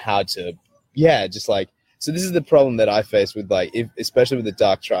rationalizing how to, just like, so this is the problem that I face with like, especially with the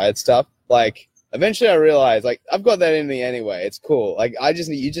dark triad stuff. Like, eventually I realized like, I've got that in me anyway. It's cool. Like,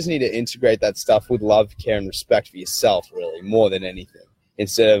 you just need to integrate that stuff with love, care, and respect for yourself, really, more than anything.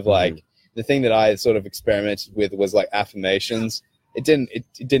 Instead of like, the thing that I sort of experimented with was like affirmations. It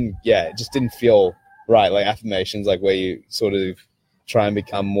just didn't feel right. Like affirmations, like where you sort of try and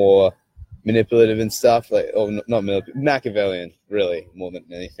become more manipulative and stuff, like, or not manipulative, Machiavellian, really, more than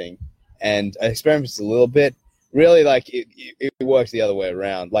anything. And I experimented a little bit. Really, like, it works the other way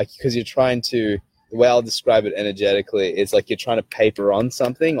around. Like, because you're trying to, the way I'll describe it energetically is like you're trying to paper on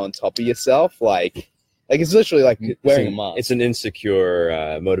something on top of yourself. Like it's literally like wearing a mask. It's an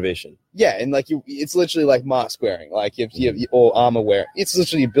insecure motivation. Yeah, and like it's literally like mask wearing, like or armor wearing. It's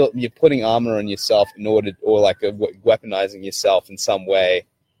literally you're putting armor on yourself in order, or like weaponizing yourself in some way,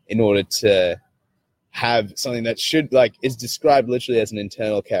 in order to have something that should, like, is described literally as an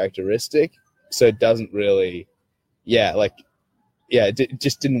internal characteristic. So it doesn't really, it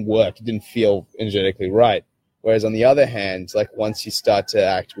just didn't work. It didn't feel energetically right. Whereas on the other hand, like once you start to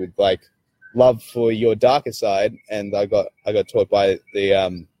act with like love for your darker side, and I got taught by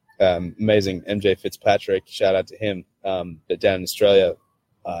the amazing MJ Fitzpatrick, shout out to him, but down in Australia,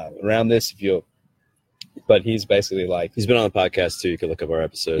 around this, but he's basically like, he's been on the podcast too. You can look up our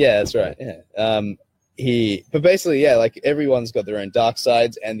episode. Yeah, that's right. Yeah. But basically, like everyone's got their own dark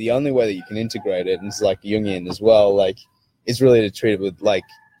sides, and the only way that you can integrate it, and it's like Jungian as well, like, is really to treat it with like,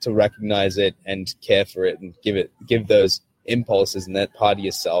 to recognize it and care for it and give those impulses and that part of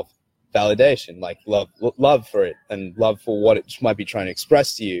yourself validation, like love for it and love for what it might be trying to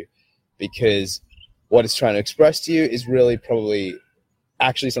express to you, because what it's trying to express to you is really probably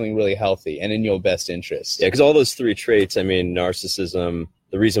actually something really healthy and in your best interest. Yeah, because all those three traits, I mean, narcissism,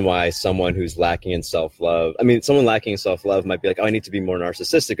 the reason why someone who's lacking in self-love, I mean, someone lacking in self-love might be like, oh, I need to be more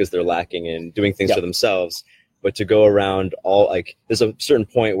narcissistic because they're lacking in doing things for themselves. But to go around all, like, there's a certain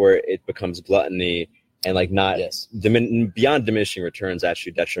point where it becomes gluttony and like not beyond diminishing returns,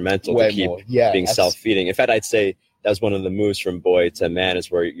 actually detrimental to keep being self-feeding. In fact, I'd say that was one of the moves from boy to man,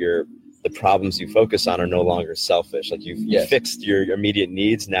 is where the problems you focus on are no longer selfish. Like you fixed your immediate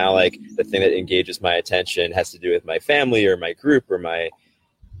needs. Now, like, the thing that engages my attention has to do with my family or my group or my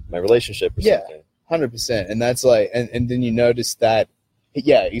relationship or something. 100%. And that's like, and then you notice that,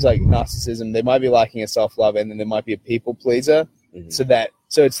 he's like narcissism. They might be lacking a self-love, and then there might be a people pleaser. Mm-hmm.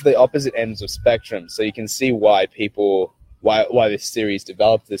 So it's the opposite ends of spectrum. So you can see why this series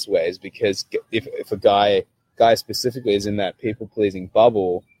developed this way, is because if a guy specifically is in that people pleasing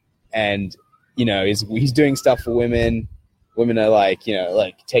bubble, and he's doing stuff for women are like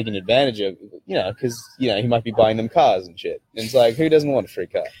taking advantage of, because he might be buying them cars and shit, and it's like, who doesn't want a free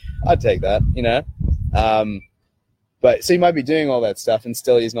car? I'd take that, But so he might be doing all that stuff, and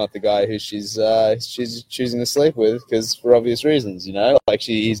still he's not the guy who she's choosing to sleep with, because for obvious reasons, you know, like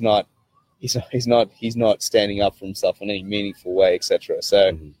he's not standing up for himself in any meaningful way, etc.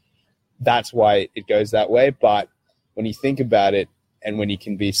 So that's why it goes that way. But when you think about it, and when you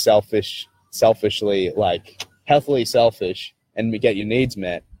can be selfishly, like healthily selfish, and get your needs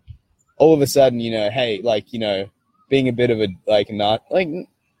met, all of a sudden, you know, hey, like, you know, being a bit of a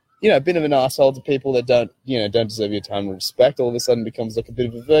a bit of an asshole to people that don't deserve your time and respect, all of a sudden becomes like a bit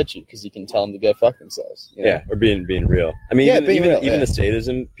of a virtue, because you can tell them to go fuck themselves. You know? Yeah, or being real. I mean, even the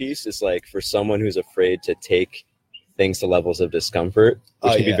sadism piece is like, for someone who's afraid to take things to levels of discomfort,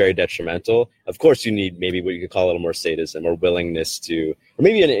 which can be very detrimental. Of course, you need maybe what you could call a little more sadism, or willingness to, or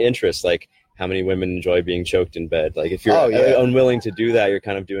maybe an interest, like how many women enjoy being choked in bed. Like if you're unwilling to do that, you're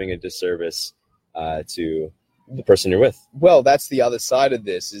kind of doing a disservice to the person you're with. Well, that's the other side of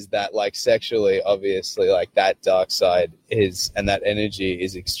this, is that, like, sexually, obviously, like, that dark side is, and that energy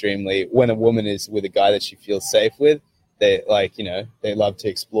is extremely, when a woman is with a guy that she feels safe with, they, like, you know, they love to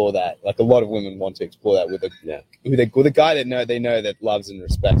explore that. Like, a lot of women want to explore that with a guy that they know that loves and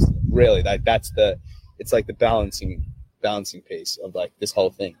respects them. Really, like, it's like the balancing piece of, like, this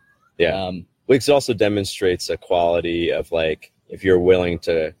whole thing. Yeah. Which also demonstrates a quality of, like, if you're willing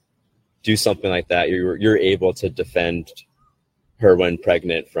to do something like that, you're able to defend her when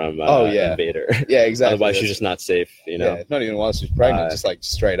pregnant from invader. Yeah, exactly. Otherwise, she's just not safe. You know, yeah, not even while she's pregnant, just like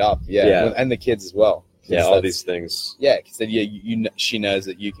straight up. Yeah, and the kids as well. Yeah, all these things. Yeah, because she knows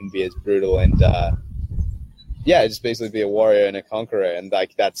that you can be as brutal and just basically be a warrior and a conqueror, and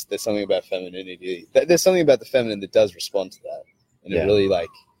like there's something about femininity. There's something about the feminine that does respond to that, and it really like.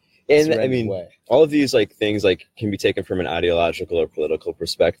 And I mean, all of these like things like can be taken from an ideological or political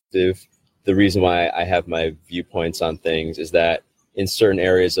perspective. The reason why I have my viewpoints on things is that in certain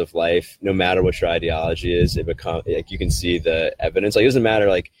areas of life, no matter what your ideology is, it becomes like you can see the evidence. Like it doesn't matter.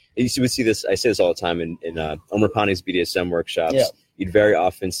 Like you would see this. I say this all the time in Omar Pani's BDSM workshops. Yeah. You'd very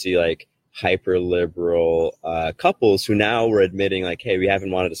often see like hyper liberal couples who now were admitting like, hey, we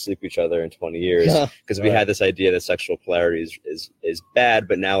haven't wanted to sleep with each other in 20 years because we had this idea that sexual polarity is bad,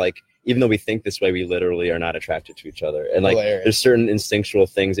 but now like even though we think this way, we literally are not attracted to each other. And like there's certain instinctual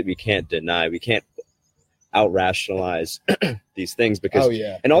things that we can't deny. We can't out rationalize these things because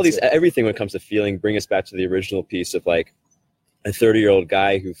and all these everything when it comes to feeling, bring us back to the original piece of like a 30-year-old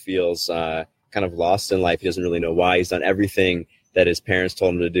guy who feels kind of lost in life. He doesn't really know why. He's done everything that his parents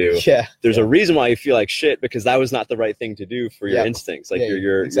told him to do. There's a reason why you feel like shit, because that was not the right thing to do for your instincts. Like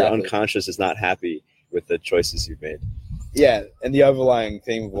your unconscious is not happy with the choices you've made. Yeah, and the overlying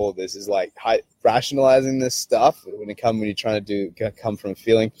theme of all this is like rationalizing this stuff when you're trying to come from a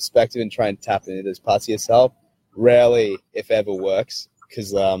feeling perspective and try and tap into those parts of yourself. Rarely, if ever, works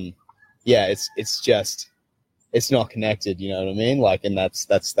because it's not connected. You know what I mean? Like, and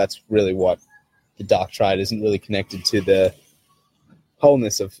that's really what the dark triad isn't really connected to the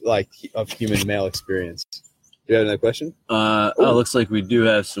wholeness of human male experience. Do you have another question? Looks like we do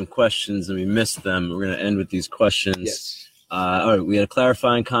have some questions and we missed them. We're going to end with these questions. Yes. All right, we had a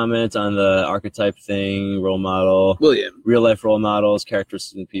clarifying comment on the archetype thing, role model. William. Real life role models,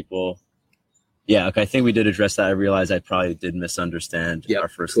 characteristics in people. Yeah, okay, I think we did address that. I realized I probably did misunderstand our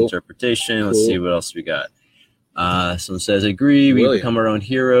first interpretation. Let's see what else we got. Someone says, agree, we become our own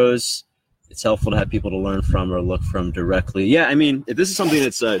heroes. It's helpful to have people to learn from or look from directly. Yeah, I mean, if this is something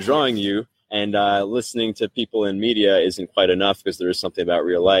that's drawing you and listening to people in media isn't quite enough because there is something about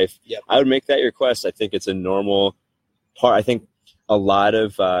real life, I would make that your quest. I think it's a normal part. I think a lot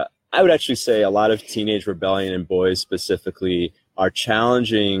of, I would actually say a lot of teenage rebellion and boys specifically are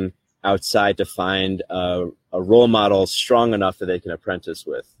challenging outside to find a role model strong enough that they can apprentice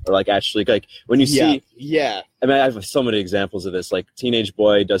with, or like actually like when you see I mean, I have so many examples of this. Like teenage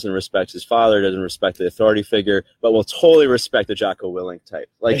boy doesn't respect his father, doesn't respect the authority figure, but will totally respect the Jocko Willink type.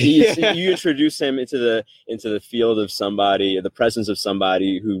 Like you introduce him into the field of somebody, the presence of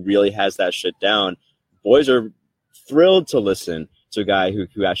somebody who really has that shit down. Boys are thrilled to listen to a guy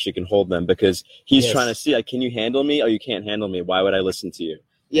who actually can hold them because he's trying to see like, can you handle me? Oh, you can't handle me. Why would I listen to you?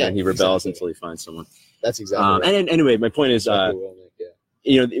 Yeah, and he rebels until he finds someone. That's exactly right. And anyway, my point is,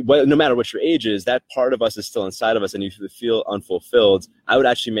 you know, no matter what your age is, that part of us is still inside of us, and you feel unfulfilled. I would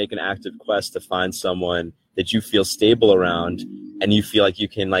actually make an active quest to find someone that you feel stable around, and you feel like you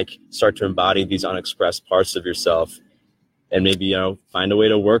can like start to embody these unexpressed parts of yourself, and maybe, you know, find a way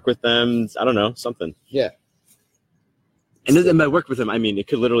to work with them. I don't know, something. Yeah. And then by work with them, I mean it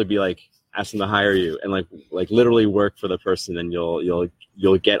could literally be like ask them to hire you and like literally work for the person, and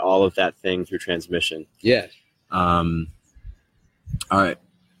you'll get all of that thing through transmission. Yeah. All right.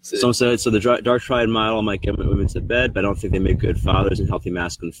 Someone said, so the dark triad model might get women to bed, but I don't think they make good fathers and healthy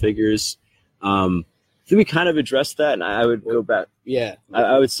masculine figures. I think we kind of addressed that, and I would go back. Yeah.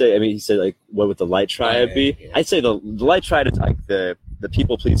 I would say, I mean, he said, like, what would the light triad be? Yeah. I'd say the light triad is like the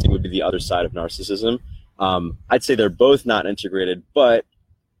people-pleasing would be the other side of narcissism. I'd say they're both not integrated, but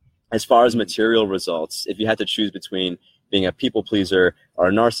as far as material results, if you had to choose between being a people-pleaser or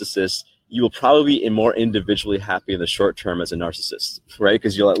a narcissist, you will probably be more individually happy in the short term as a narcissist, right?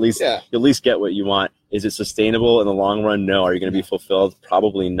 Because you'll at least get what you want. Is it sustainable in the long run? No. Are you going to be fulfilled?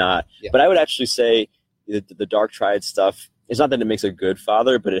 Probably not. Yeah. But I would actually say the dark triad stuff, it's not that it makes a good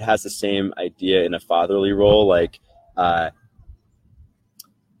father, but it has the same idea in a fatherly role. Like a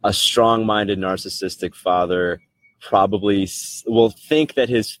strong-minded narcissistic father probably will think that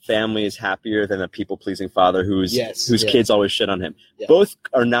his family is happier than a people-pleasing father whose kids always shit on him. Yeah. Both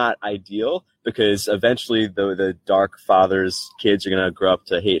are not ideal because eventually the dark father's kids are going to grow up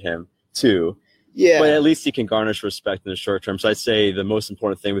to hate him too. Yeah. But at least he can garnish respect in the short term. So I'd say the most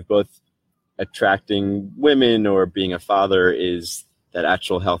important thing with both attracting women or being a father is that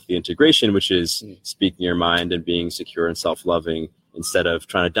actual healthy integration, which is speaking your mind and being secure and self-loving, instead of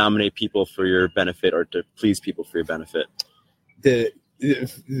trying to dominate people for your benefit or to please people for your benefit.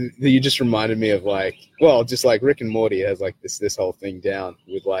 You just reminded me of just like Rick and Morty has like this whole thing down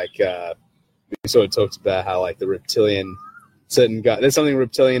with we sort of talked about how like the reptilian certain guy. There's something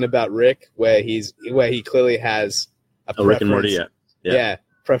reptilian about Rick where he clearly has a preference. Rick and Morty, yeah.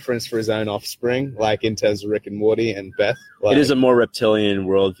 Preference for his own offspring, like in terms of Rick and Morty and Beth. It is a more reptilian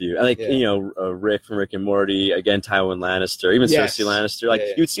worldview. Rick from Rick and Morty, again, Tywin Lannister, even Cersei Lannister.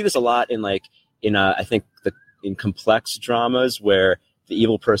 You would see this a lot in in complex dramas where the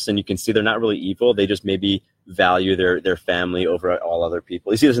evil person, you can see they're not really evil. They just maybe value their family over all other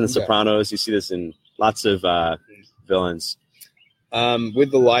people. You see this in The Sopranos. You see this in lots of villains.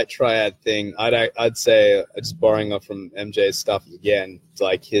 With the light triad thing, I'd say, just borrowing off from MJ's stuff again, it's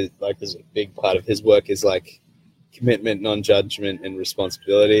there's a big part of his work is like commitment, non-judgment, and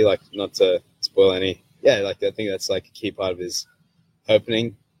responsibility. Like, not to spoil any, I think that's like a key part of his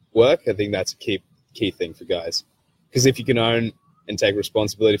opening work. I think that's a key thing for guys, because if you can own and take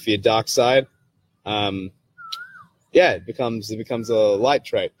responsibility for your dark side, it becomes a light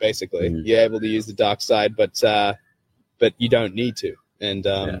trait basically. Mm-hmm. You're able to use the dark side, but you don't need to, and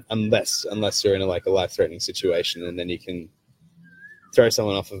unless you're in a life-threatening situation, and then you can throw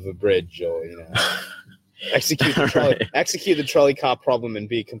someone off of a bridge or execute the trolley car problem and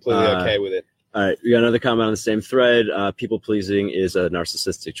be completely okay with it. All right, we got another comment on the same thread. People-pleasing is a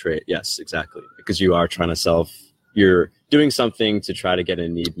narcissistic trait. Yes, exactly, because you are trying to you're doing something to try to get a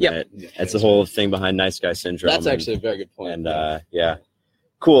need met. That's the whole thing behind nice guy syndrome. That's actually a very good point. And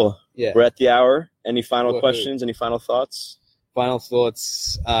cool. Yeah. We're at the hour. Any final questions? Any final thoughts? Final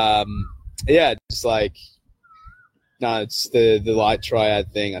thoughts. It's the light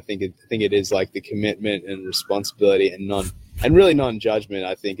triad thing. I think it is like the commitment and responsibility and non-judgment.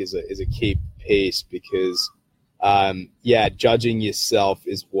 I think is a key piece because judging yourself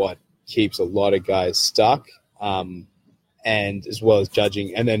is what keeps a lot of guys stuck. And as well as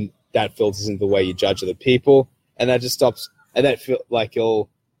judging, and then that filters into the way you judge other people, and that just stops, and that feel like it'll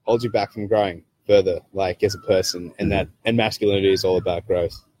hold you back from growing further, like as a person, and masculinity is all about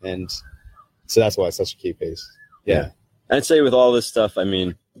growth, and so that's why it's such a key piece. Yeah. I'd say with all this stuff, I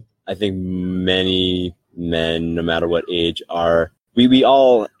mean, I think many men, no matter what age, we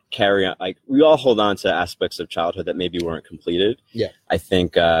all carry on, we all hold on to aspects of childhood that maybe weren't completed. Yeah. I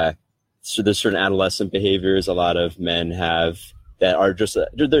think so there's certain adolescent behaviors a lot of men have that are just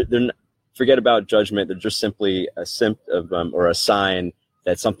they're forget about judgment. They're just simply a symptom or a sign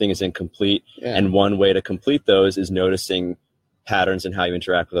that something is incomplete. Yeah. And one way to complete those is noticing patterns in how you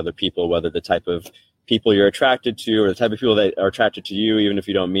interact with other people, whether the type of people you're attracted to or the type of people that are attracted to you, even if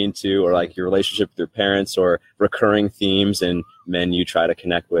you don't mean to, or like your relationship with your parents or recurring themes in men you try to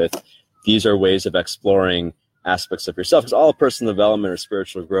connect with. These are ways of exploring aspects of yourself, because all personal development or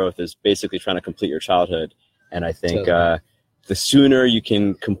spiritual growth is basically trying to complete your childhood. And I think the sooner you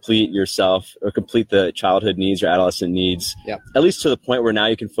can complete yourself or complete the childhood needs or adolescent needs, at least to the point where now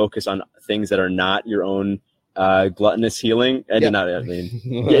you can focus on things that are not your own gluttonous healing.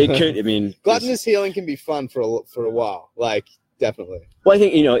 Gluttonous healing can be fun for a while, definitely. Well, I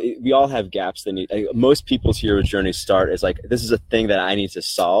think, we all have gaps that most people's hero's journey start as this is a thing that I need to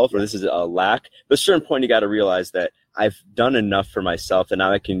solve, or this is a lack. But at a certain point, you got to realize that I've done enough for myself, and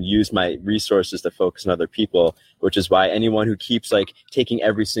now I can use my resources to focus on other people, which is why anyone who keeps taking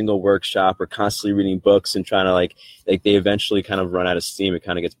every single workshop or constantly reading books and trying to they eventually kind of run out of steam. It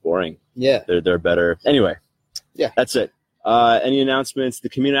kind of gets boring. Yeah. They're better. Anyway. Yeah. That's it. Any announcements? The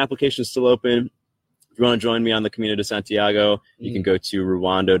Camino application is still open. If you want to join me on the Camino de Santiago, you can go to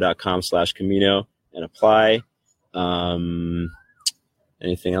ruando.com/Camino and apply.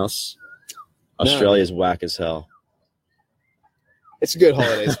 Anything else? Australia is whack as hell. It's a good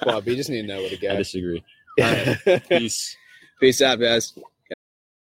holiday spot, but you just need to know where to go. I disagree. Peace. Peace out, guys.